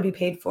and I want to be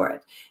paid for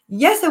it.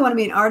 Yes, I want to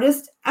be an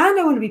artist and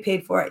I want to be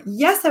paid for it.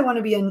 Yes, I want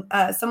to be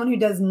someone who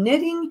does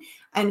knitting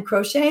and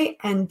crochet,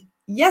 and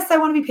yes, I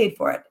want to be paid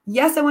for it.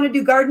 Yes, I want to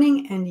do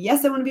gardening, and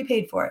yes, I want to be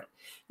paid for it.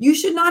 You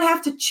should not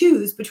have to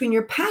choose between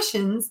your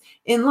passions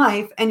in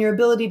life and your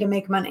ability to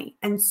make money.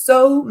 And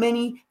so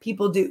many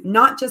people do,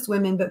 not just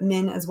women, but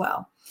men as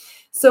well.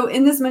 So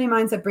in this Money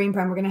Mindset Brain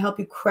Prime, we're going to help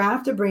you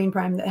craft a brain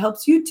prime that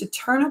helps you to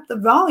turn up the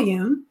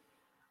volume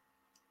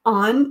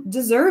on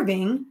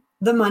deserving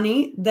the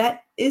money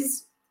that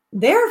is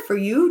there for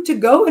you to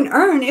go and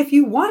earn if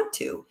you want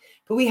to.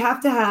 But we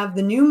have to have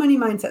the new money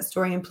mindset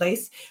story in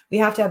place. We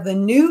have to have the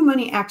new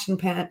money action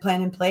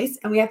plan in place.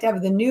 And we have to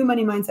have the new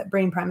Money Mindset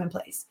Brain Prime in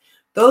place.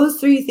 Those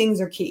 3 things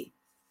are key.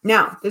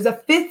 Now, there's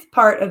a 5th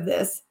part of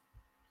this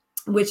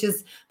which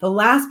is the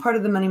last part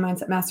of the Money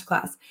Mindset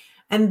Masterclass.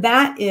 And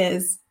that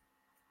is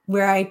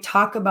where I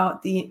talk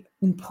about the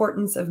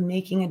importance of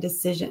making a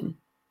decision.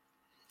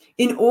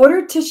 In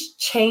order to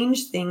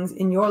change things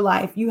in your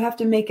life, you have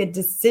to make a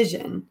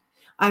decision.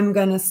 I'm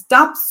going to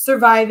stop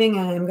surviving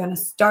and I'm going to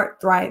start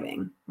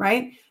thriving,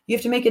 right? You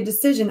have to make a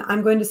decision.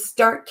 I'm going to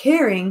start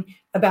caring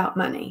about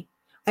money.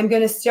 I'm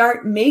going to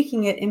start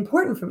making it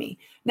important for me.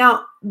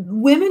 Now,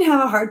 women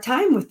have a hard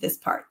time with this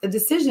part, the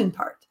decision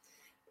part.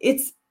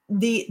 It's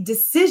the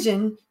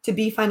decision to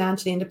be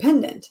financially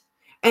independent.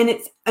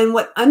 And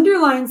what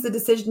underlines the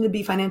decision to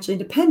be financially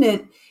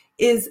independent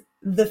is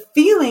the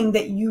feeling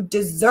that you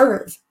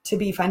deserve to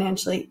be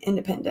financially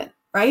independent,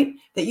 right?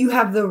 That you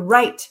have the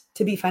right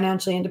to be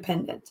financially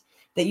independent,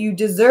 that you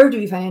deserve to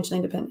be financially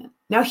independent.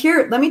 Now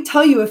here, let me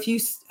tell you a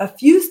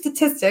few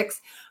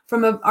statistics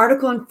from an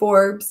article in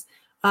Forbes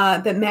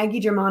that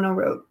Maggie Germano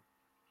wrote.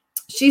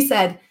 She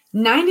said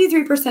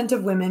 93%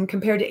 of women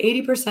compared to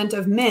 80%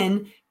 of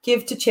men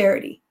give to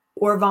charity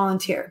or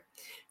volunteer.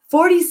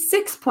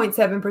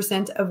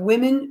 46.7% of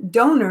women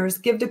donors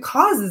give to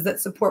causes that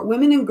support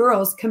women and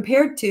girls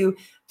compared to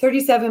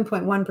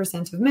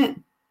 37.1% of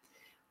men.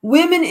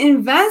 Women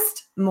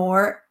invest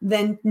more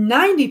than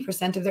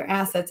 90% of their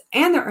assets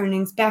and their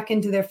earnings back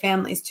into their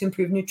families to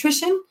improve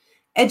nutrition,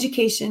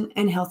 education,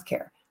 and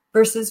healthcare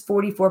versus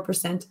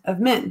 44% of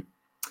men.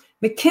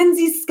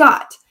 Mackenzie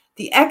Scott,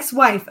 the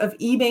ex-wife of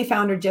eBay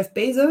founder Jeff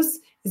Bezos,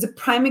 is a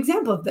prime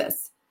example of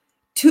this.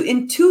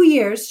 In 2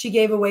 years, she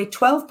gave away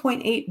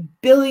 $12.8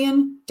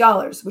 billion,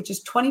 which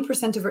is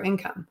 20% of her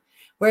income,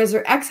 whereas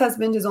her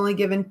ex-husband has only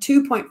given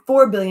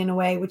 $2.4 billion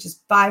away, which is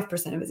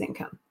 5% of his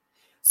income.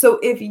 So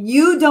if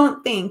you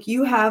don't think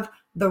you have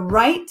the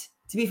right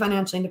to be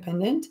financially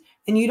independent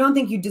and you don't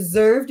think you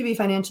deserve to be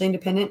financially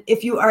independent,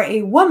 if you are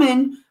a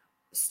woman,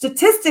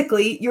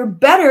 statistically, you're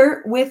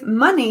better with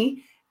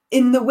money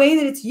in the way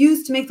that it's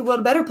used to make the world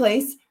a better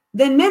place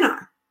than men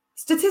are,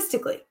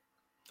 statistically.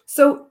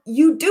 So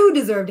you do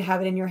deserve to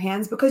have it in your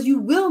hands because you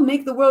will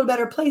make the world a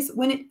better place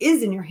when it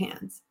is in your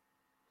hands.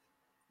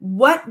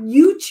 What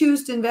you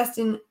choose to invest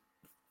in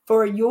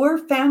for your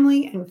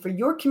family and for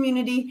your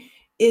community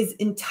is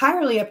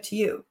entirely up to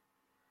you.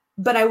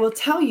 But I will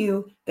tell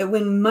you that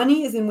when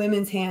money is in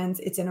women's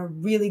hands, it's in a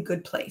really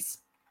good place.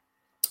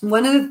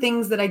 One of the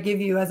things that I give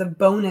you as a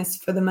bonus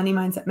for the Money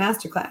Mindset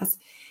Masterclass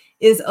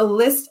is a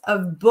list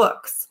of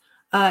books.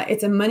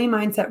 It's a money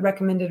mindset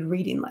recommended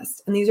reading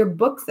list. And these are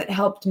books that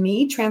helped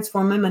me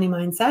transform my money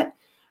mindset.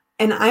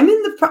 And I'm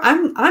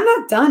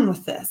not done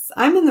with this.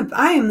 I am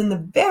in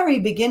the very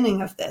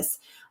beginning of this.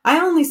 I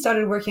only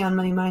started working on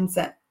money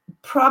mindset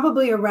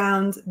probably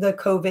around the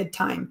COVID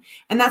time.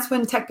 And that's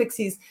when Tech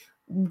Pixies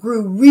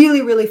grew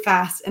really, really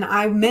fast. And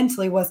I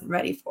mentally wasn't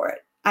ready for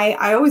it.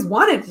 I always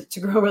wanted it to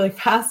grow really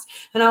fast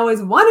and I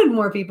always wanted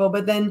more people,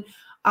 but then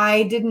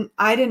I didn't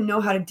know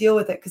how to deal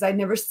with it because I'd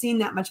never seen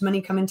that much money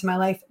come into my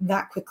life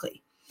that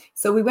quickly.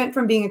 So we went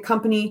from being a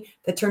company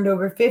that turned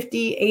over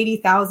 50,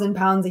 80,000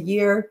 pounds a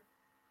year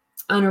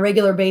on a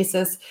regular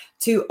basis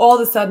to all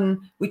of a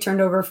sudden we turned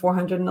over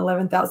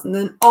 411,000.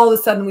 Then all of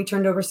a sudden we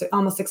turned over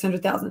almost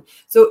 600,000.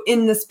 So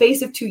in the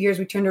space of 2 years,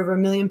 we turned over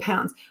 1 million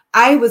pounds.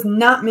 I was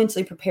not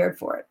mentally prepared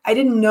for it. I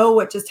didn't know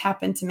what just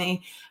happened to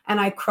me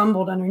and I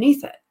crumbled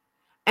underneath it.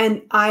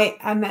 And I've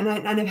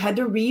had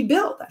to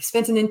rebuild. I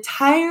spent an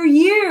entire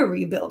year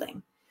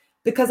rebuilding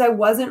because I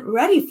wasn't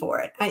ready for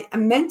it. I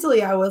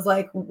mentally was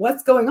like,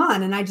 what's going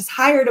on? And I just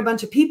hired a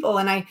bunch of people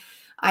and I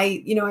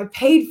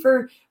paid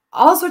for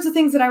all sorts of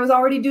things that I was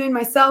already doing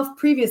myself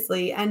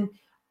previously. And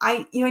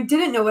I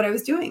didn't know what I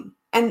was doing.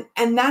 And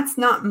that's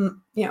not,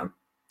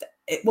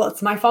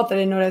 it's my fault that I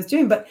didn't know what I was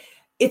doing, but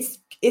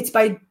it's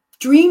by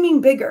dreaming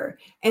bigger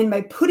and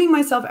by putting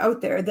myself out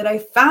there that I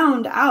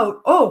found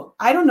out,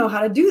 I don't know how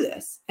to do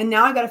this. And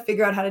now I got to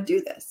figure out how to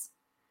do this.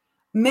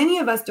 Many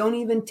of us don't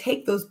even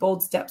take those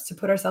bold steps to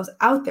put ourselves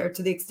out there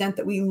to the extent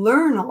that we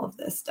learn all of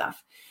this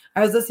stuff.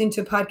 I was listening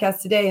to a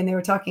podcast today and they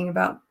were talking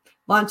about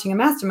launching a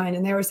mastermind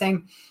and they were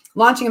saying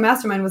launching a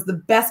mastermind was the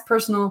best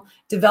personal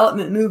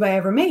development move I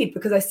ever made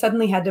because I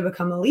suddenly had to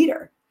become a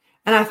leader.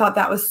 And I thought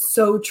that was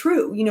so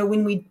true.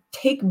 When we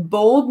take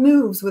bold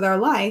moves with our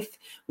life,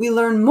 we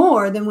learn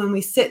more than when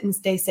we sit and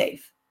stay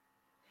safe.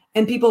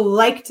 And people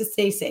like to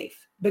stay safe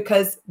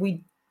because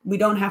we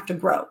don't have to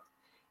grow.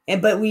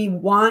 But we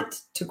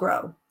want to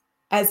grow.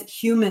 As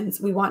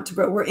humans, we want to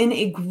grow. We're in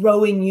a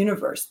growing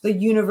universe. The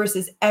universe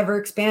is ever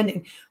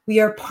expanding. We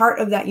are part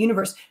of that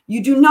universe.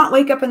 You do not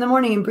wake up in the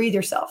morning and breathe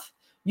yourself.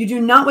 You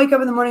do not wake up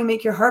in the morning and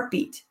make your heart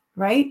beat,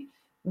 right?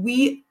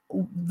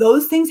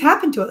 Those things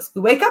happen to us.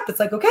 We wake up. It's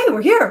like, okay,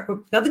 we're here.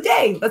 Another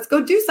day. Let's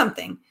go do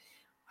something.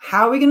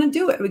 How are we going to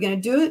do it? Are we going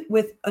to do it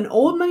with an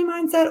old money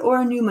mindset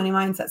or a new money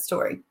mindset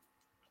story?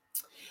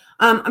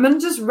 I'm going to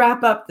just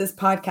wrap up this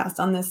podcast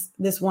on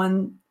this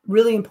one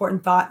really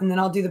important thought, and then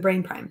I'll do the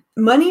brain prime.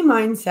 Money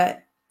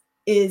mindset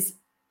is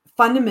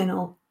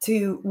fundamental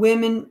to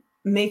women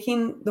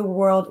making the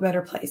world a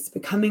better place,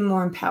 becoming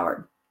more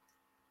empowered.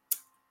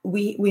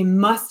 We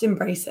must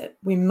embrace it.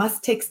 We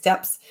must take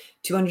steps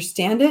to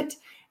understand it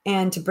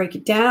and to break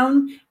it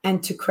down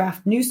and to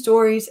craft new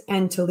stories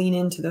and to lean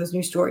into those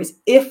new stories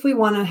if we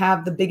want to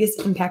have the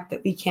biggest impact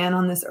that we can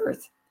on this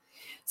earth.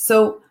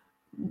 So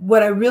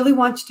what I really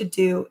want you to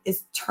do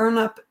is turn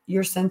up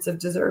your sense of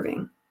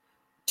deserving.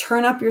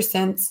 Turn up your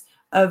sense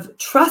of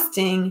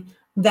trusting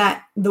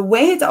that the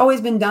way it's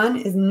always been done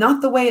is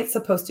not the way it's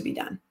supposed to be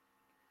done,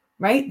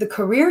 right? The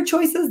career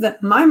choices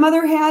that my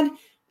mother had,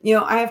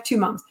 I have two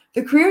moms.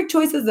 The career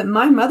choices that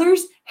my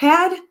mothers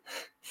had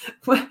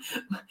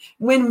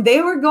when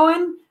they were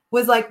going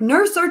was like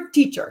nurse or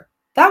teacher.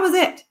 That was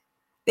it.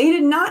 They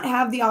did not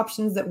have the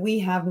options that we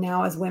have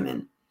now as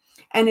women.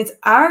 And it's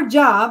our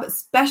job,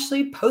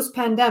 especially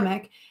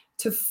post-pandemic,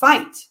 to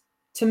fight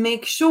to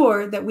make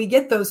sure that we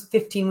get those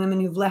 15 women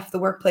who've left the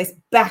workplace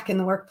back in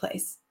the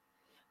workplace.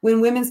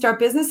 When women start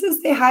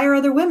businesses, they hire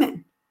other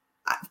women.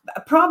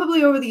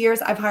 Probably over the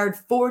years, I've hired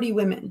 40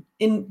 women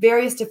in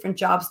various different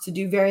jobs to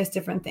do various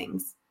different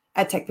things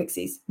at Tech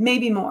Pixies,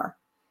 maybe more.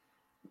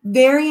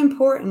 Very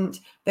important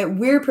that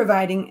we're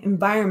providing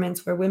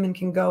environments where women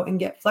can go and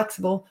get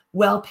flexible,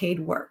 well-paid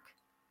work,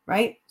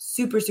 right?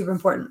 Super, super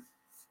important.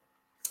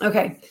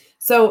 Okay,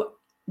 so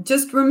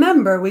just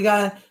remember, we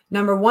got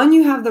number one,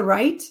 you have the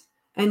right,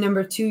 and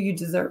number two, you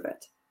deserve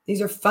it.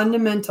 These are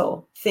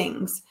fundamental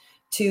things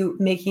to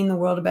making the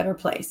world a better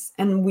place.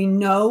 And we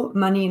know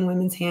money in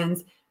women's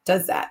hands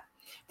does that.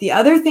 The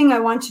other thing I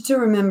want you to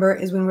remember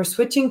is when we're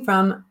switching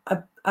from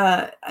a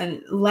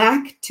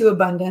lack to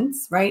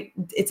abundance, right?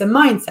 It's a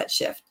mindset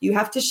shift. You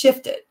have to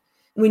shift it.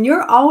 When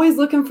you're always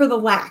looking for the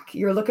lack,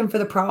 you're looking for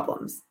the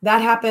problems.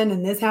 That happened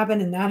and this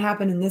happened and that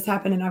happened and this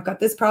happened and I've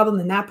got this problem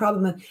and that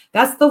problem. And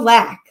that's the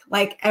lack.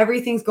 Like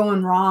everything's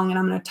going wrong and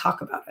I'm going to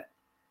talk about it.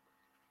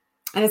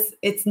 And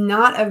it's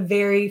not a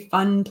very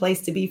fun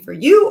place to be for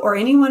you or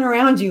anyone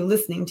around you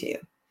listening to you.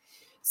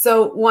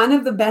 So one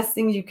of the best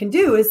things you can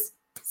do is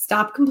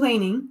stop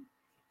complaining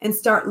and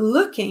start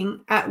looking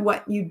at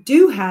what you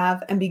do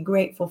have and be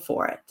grateful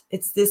for it.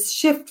 It's this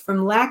shift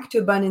from lack to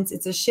abundance.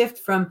 It's a shift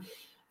from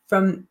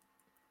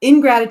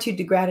ingratitude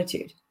to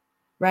gratitude,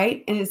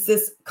 right? And it's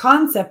this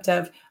concept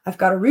of I've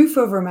got a roof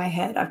over my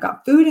head. I've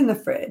got food in the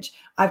fridge.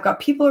 I've got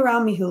people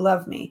around me who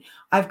love me.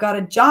 I've got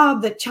a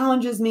job that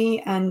challenges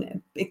me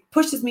and it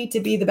pushes me to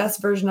be the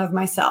best version of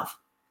myself.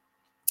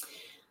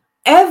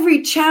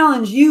 Every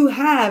challenge you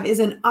have is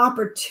an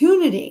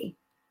opportunity.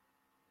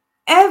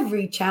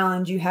 Every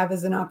challenge you have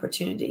is an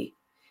opportunity.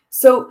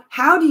 So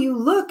how do you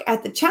look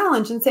at the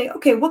challenge and say,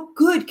 okay, what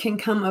good can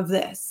come of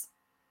this?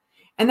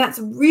 And that's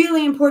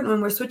really important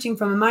when we're switching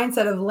from a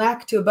mindset of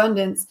lack to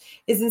abundance,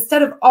 is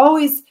instead of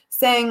always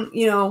saying,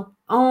 I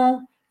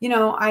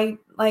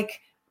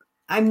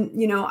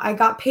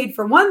got paid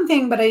for one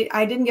thing, but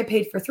I didn't get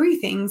paid for three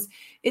things.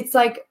 It's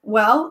like,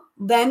 well,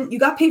 then you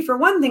got paid for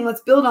one thing.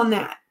 Let's build on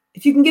that.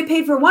 If you can get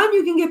paid for one,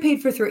 you can get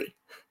paid for three,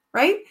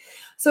 right?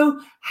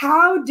 So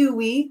how do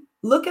we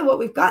look at what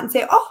we've got and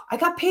say, oh, I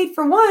got paid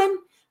for one,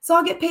 so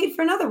I'll get paid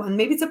for another one.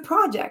 Maybe it's a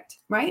project,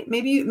 right?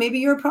 Maybe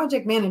you're a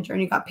project manager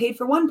and you got paid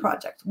for one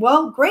project.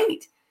 Well,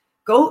 great.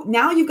 Go.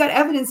 Now you've got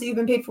evidence that you've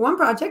been paid for one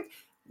project.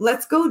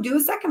 Let's go do a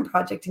second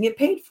project and get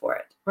paid for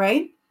it,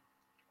 right?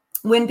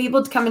 When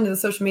people come into the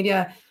social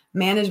media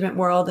management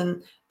world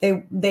and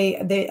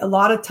they a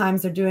lot of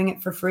times they're doing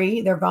it for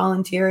free. They're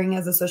volunteering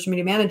as a social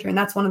media manager. And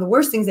that's one of the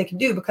worst things they can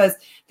do because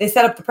they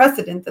set up the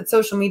precedent that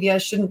social media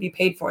shouldn't be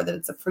paid for, that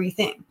it's a free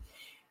thing.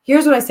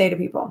 Here's what I say to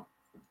people.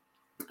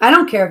 I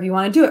don't care if you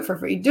want to do it for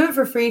free. Do it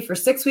for free for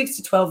 6 weeks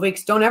to 12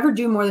 weeks. Don't ever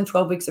do more than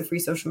 12 weeks of free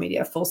social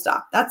media, full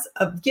stop. That's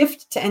a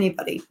gift to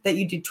anybody that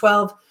you do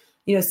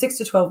 6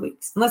 to 12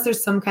 weeks, unless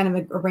there's some kind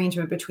of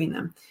arrangement between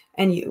them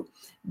and you.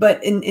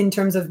 But in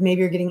terms of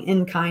maybe you're getting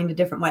in kind a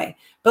different way.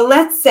 But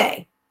let's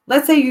say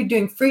you're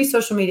doing free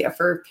social media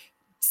for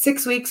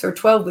 6 weeks or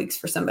 12 weeks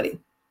for somebody.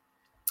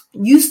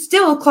 You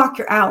still clock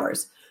your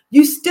hours.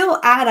 You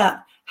still add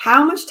up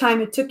how much time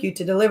it took you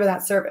to deliver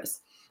that service.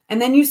 And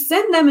then you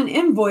send them an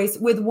invoice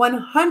with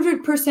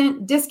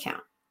 100%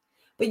 discount.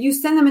 But you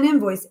send them an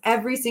invoice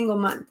every single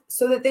month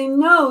so that they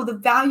know the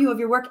value of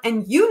your work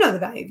and you know the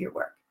value of your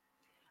work.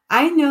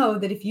 I know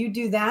that if you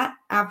do that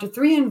after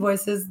 3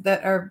 invoices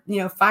that are,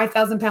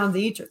 5,000 pounds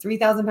each or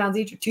 3,000 pounds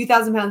each or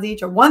 2,000 pounds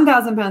each or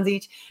 1,000 pounds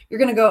each, you're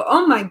going to go,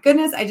 oh my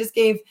goodness, I just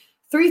gave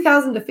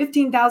 3,000 to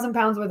 15,000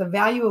 pounds worth of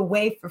value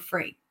away for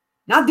free.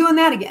 Not doing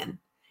that again.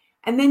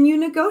 And then you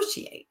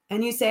negotiate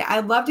and you say,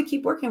 I'd love to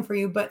keep working for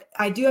you, but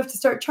I do have to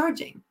start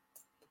charging.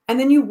 And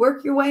then you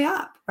work your way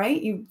up, right?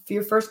 For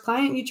your first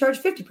client, you charge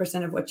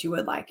 50% of what you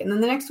would like. And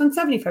then the next one,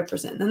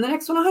 75%. And then the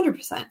next one,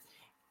 100%.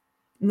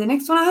 And the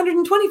next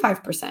one,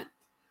 125%.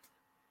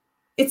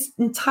 It's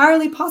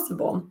entirely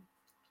possible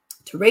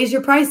to raise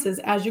your prices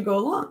as you go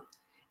along.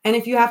 And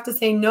if you have to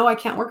say, no, I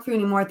can't work for you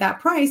anymore at that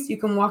price, you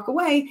can walk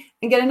away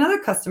and get another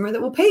customer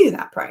that will pay you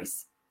that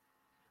price.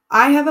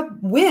 I have a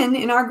win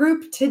in our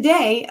group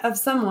today of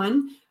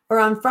someone, or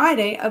on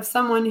Friday, of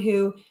someone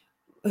who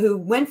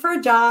went for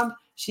a job.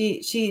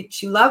 She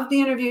loved the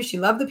interview. She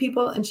loved the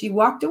people, and she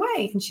walked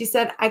away. And she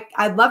said,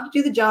 I'd love to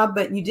do the job,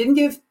 but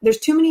there's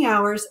too many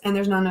hours and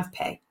there's not enough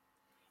pay.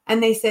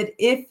 And they said,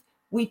 if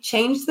we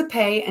changed the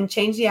pay and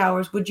changed the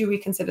hours, would you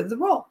reconsider the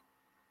role?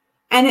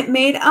 And it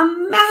made a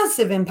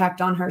massive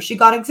impact on her. She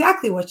got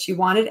exactly what she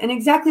wanted and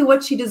exactly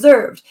what she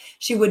deserved.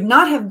 She would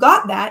not have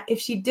got that if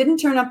she didn't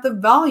turn up the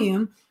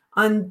volume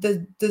on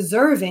the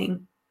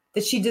deserving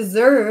that she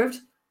deserved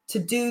to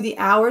do the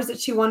hours that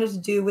she wanted to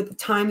do with the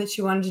time that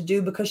she wanted to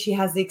do, because she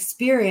has the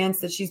experience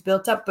that she's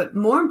built up. But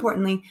more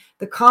importantly,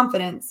 the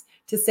confidence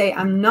to say,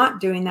 I'm not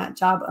doing that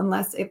job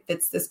unless it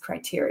fits this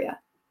criteria.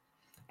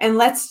 And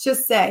let's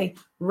just say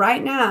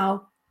right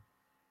now,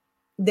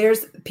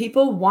 there's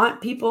people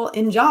want people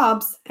in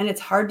jobs, and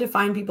it's hard to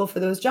find people for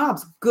those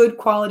jobs, good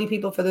quality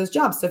people for those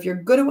jobs. So if you're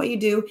good at what you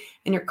do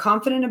and you're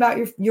confident about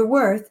your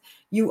worth,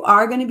 you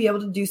are going to be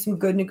able to do some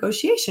good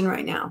negotiation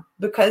right now,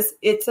 because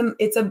it's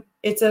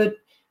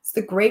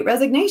the great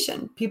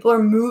resignation. People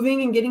are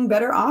moving and getting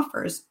better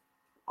offers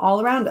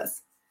all around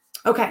us.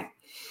 Okay.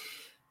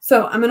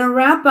 So I'm going to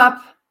wrap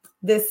up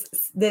this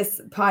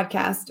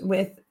podcast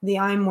with the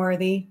I'm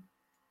Worthy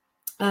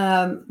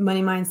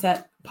Money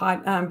Mindset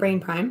Brain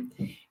Prime,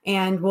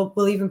 and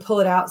we'll even pull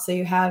it out so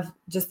you have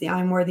just the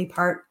I'm Worthy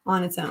part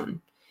on its own.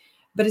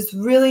 But it's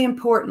really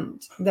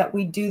important that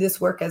we do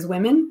this work as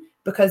women,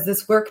 because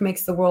this work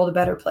makes the world a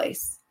better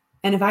place.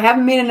 And if I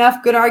haven't made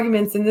enough good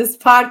arguments in this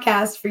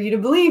podcast for you to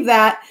believe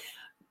that,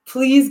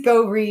 please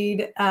go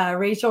read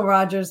Rachel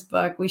Rodgers'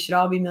 book, We Should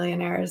All Be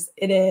Millionaires.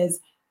 It is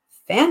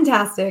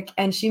fantastic,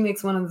 and she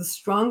makes one of the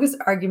strongest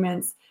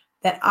arguments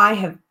that I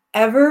have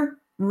ever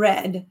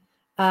read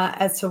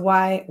as to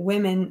why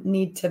women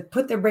need to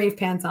put their brave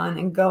pants on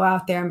and go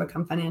out there and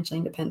become financially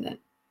independent.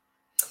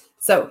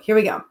 So here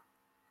we go.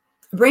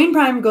 Brain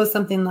Prime goes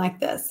something like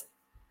this.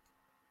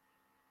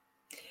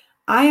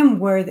 I am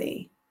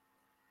worthy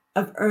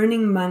of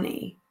earning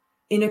money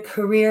in a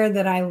career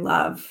that I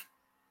love.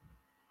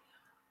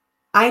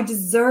 I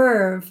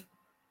deserve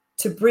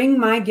to bring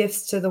my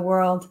gifts to the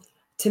world,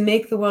 to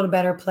make the world a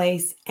better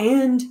place,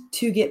 and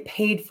to get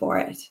paid for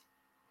it.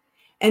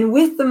 And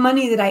with the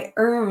money that I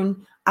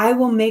earn, I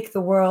will make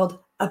the world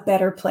a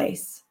better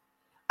place.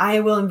 I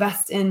will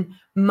invest in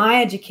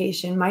my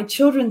education, my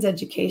children's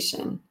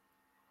education,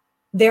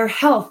 their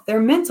health, their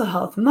mental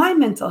health,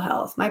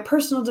 my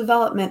personal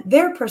development,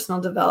 their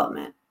personal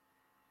development.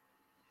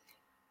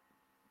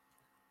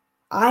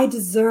 I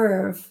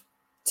deserve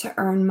to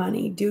earn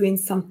money doing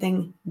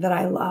something that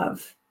I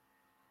love.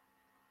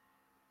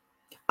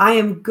 I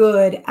am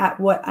good at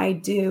what I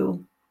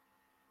do.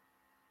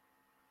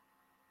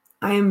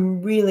 I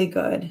am really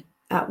good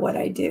at what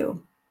I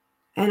do.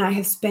 And I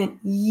have spent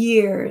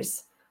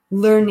years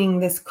learning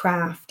this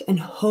craft and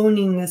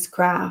honing this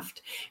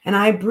craft. And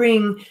I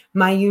bring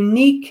my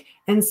unique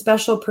and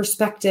special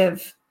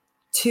perspective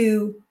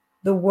to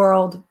the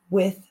world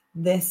with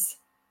this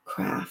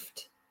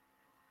craft.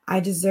 I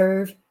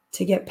deserve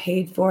to get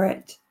paid for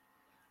it.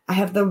 I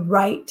have the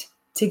right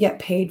to get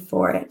paid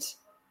for it.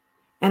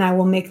 And I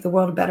will make the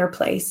world a better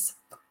place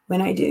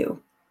when I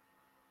do.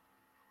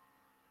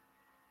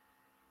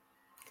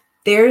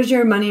 There's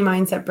your money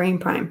mindset brain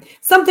prime.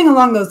 Something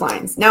along those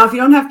lines. Now, if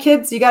you don't have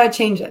kids, you got to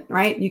change it,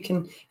 right? You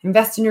can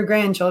invest in your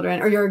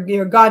grandchildren or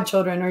your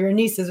godchildren or your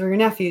nieces or your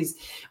nephews,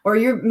 or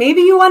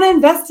maybe you want to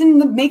invest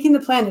in making the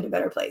planet a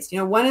better place. You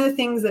know, one of the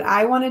things that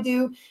I want to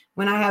do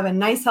when I have a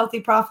nice, healthy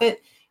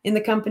profit in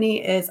the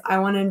company is I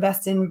want to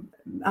invest in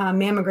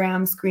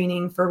mammogram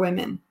screening for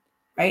women,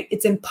 right?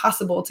 It's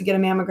impossible to get a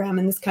mammogram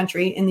in this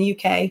country, in the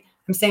UK.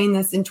 I'm saying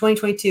this in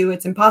 2022.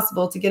 It's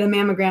impossible to get a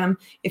mammogram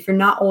if you're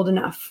not old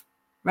enough.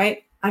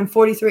 Right? I'm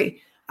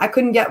 43. I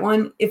couldn't get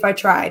one if I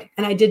tried,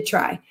 and I did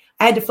try.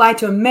 I had to fly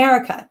to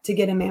America to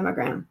get a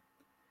mammogram,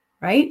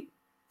 right?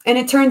 And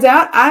it turns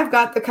out I've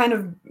got the kind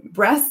of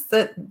breasts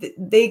that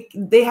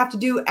they have to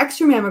do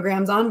extra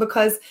mammograms on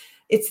because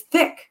it's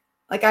thick.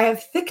 Like I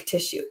have thick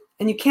tissue,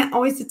 and you can't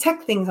always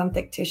detect things on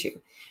thick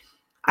tissue.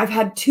 I've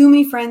had too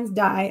many friends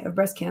die of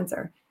breast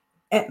cancer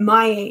at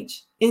my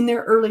age, in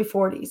their early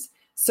 40s.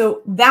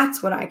 So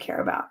that's what I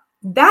care about.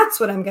 That's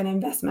what I'm going to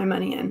invest my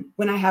money in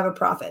when I have a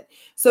profit.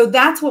 So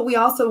that's what we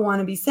also want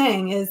to be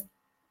saying is,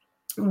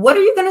 what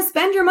are you going to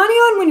spend your money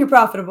on when you're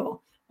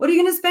profitable? What are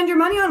you going to spend your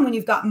money on when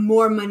you've got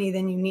more money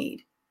than you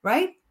need,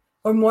 right?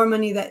 Or more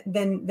money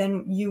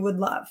than you would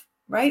love,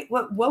 right?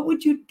 What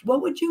would you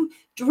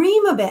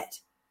dream a bit?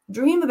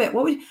 Dream a bit.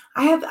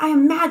 I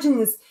imagine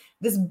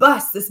this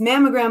bus, this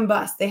mammogram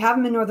bus. They have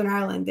them in Northern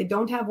Ireland. They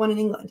don't have one in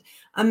England.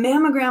 A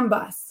mammogram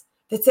bus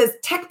that says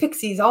Tech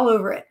Pixies all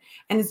over it.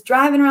 And it's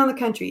driving around the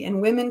country, and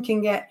women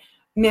can get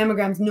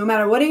mammograms no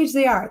matter what age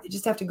they are. They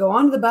just have to go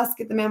onto the bus,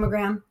 get the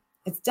mammogram.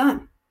 It's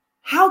done.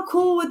 How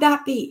cool would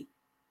that be?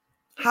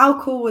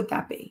 How cool would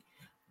that be?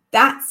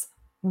 That's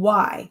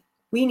why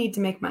we need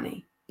to make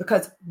money,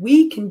 because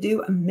we can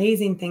do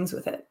amazing things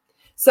with it.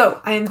 So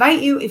I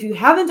invite you, if you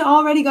haven't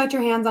already got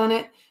your hands on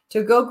it,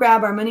 to go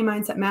grab our Money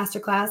Mindset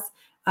Masterclass.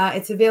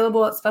 It's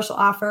available at special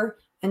offer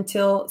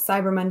until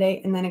Cyber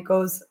Monday, and then it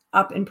goes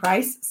up in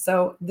price.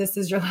 So this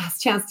is your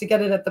last chance to get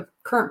it at the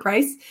current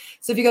price.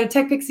 So if you go to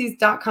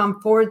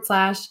techpixies.com/,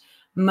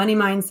 money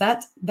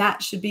mindset.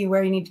 That should be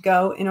where you need to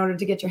go in order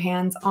to get your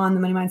hands on the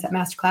Money Mindset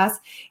Masterclass.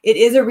 It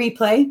is a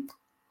replay.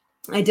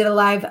 I did a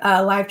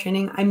live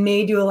training. I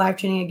may do a live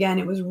training again.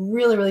 It was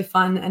really, really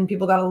fun and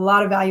people got a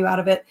lot of value out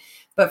of it.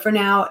 But for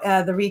now,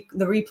 the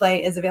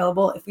replay is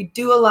available. If we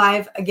do a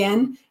live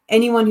again,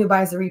 anyone who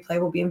buys the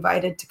replay will be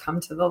invited to come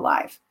to the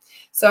live.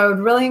 So I would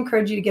really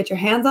encourage you to get your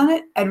hands on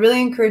it. I'd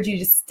really encourage you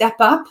to step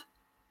up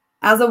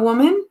as a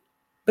woman,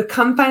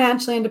 become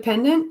financially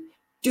independent,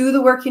 do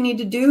the work you need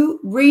to do,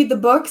 read the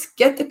books,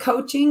 get the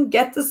coaching,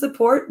 get the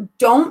support.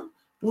 Don't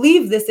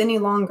leave this any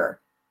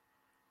longer.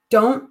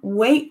 Don't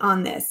wait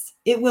on this.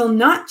 It will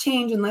not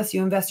change unless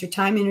you invest your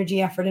time,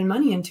 energy, effort, and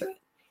money into it.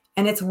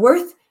 And it's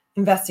worth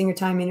investing your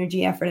time,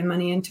 energy, effort, and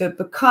money into it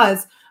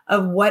because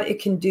of what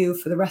it can do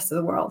for the rest of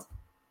the world.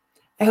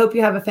 I hope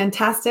you have a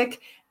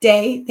fantastic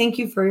day. Thank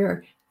you for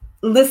your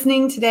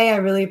listening today. I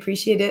really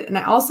appreciate it. And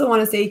I also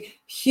want to say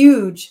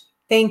huge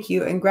thank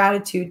you and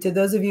gratitude to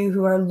those of you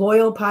who are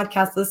loyal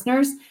podcast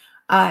listeners.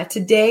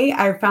 Today,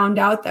 I found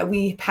out that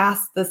we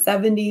passed the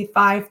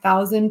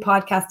 75,000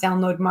 podcast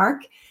download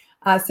mark.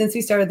 Since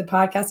we started the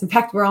podcast. In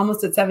fact, we're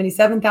almost at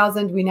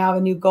 77,000. We now have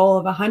a new goal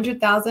of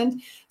 100,000.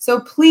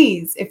 So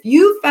please, if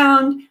you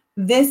found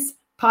this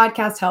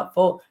podcast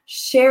helpful,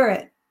 share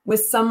it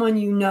with someone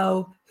you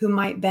know who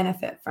might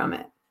benefit from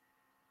it.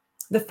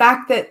 The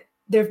fact that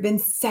there have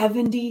been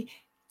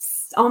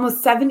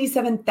almost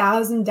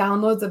 77,000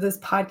 downloads of this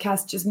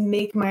podcast just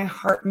make my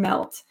heart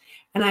melt.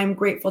 And I'm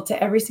grateful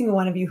to every single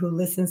one of you who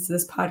listens to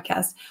this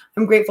podcast.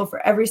 I'm grateful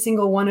for every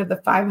single one of the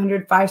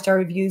 500 5-star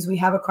reviews we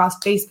have across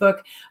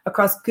Facebook,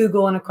 across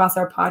Google, and across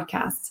our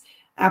podcasts,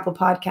 Apple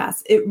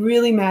Podcasts. It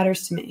really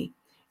matters to me.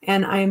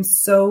 And I am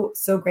so,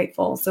 so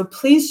grateful. So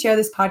please share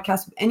this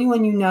podcast with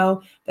anyone you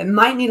know that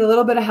might need a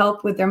little bit of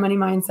help with their money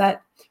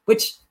mindset,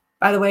 which,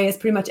 by the way, is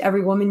pretty much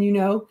every woman you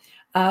know.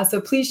 So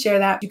please share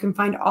that. You can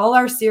find all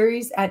our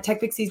series at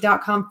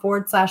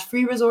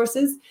techpixies.com/free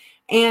resources.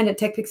 And at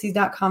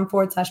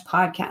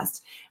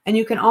techpixies.com/podcast. And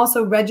you can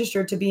also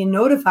register to be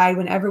notified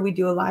whenever we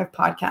do a live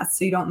podcast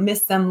so you don't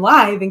miss them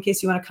live in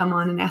case you want to come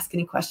on and ask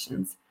any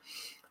questions.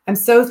 I'm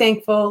so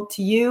thankful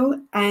to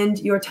you and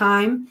your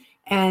time,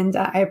 and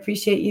I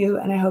appreciate you,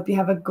 and I hope you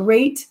have a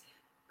great,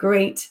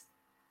 great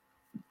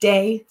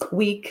day,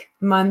 week,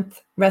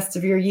 month, rest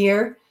of your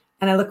year,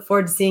 and I look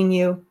forward to seeing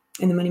you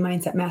in the Money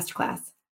Mindset Masterclass.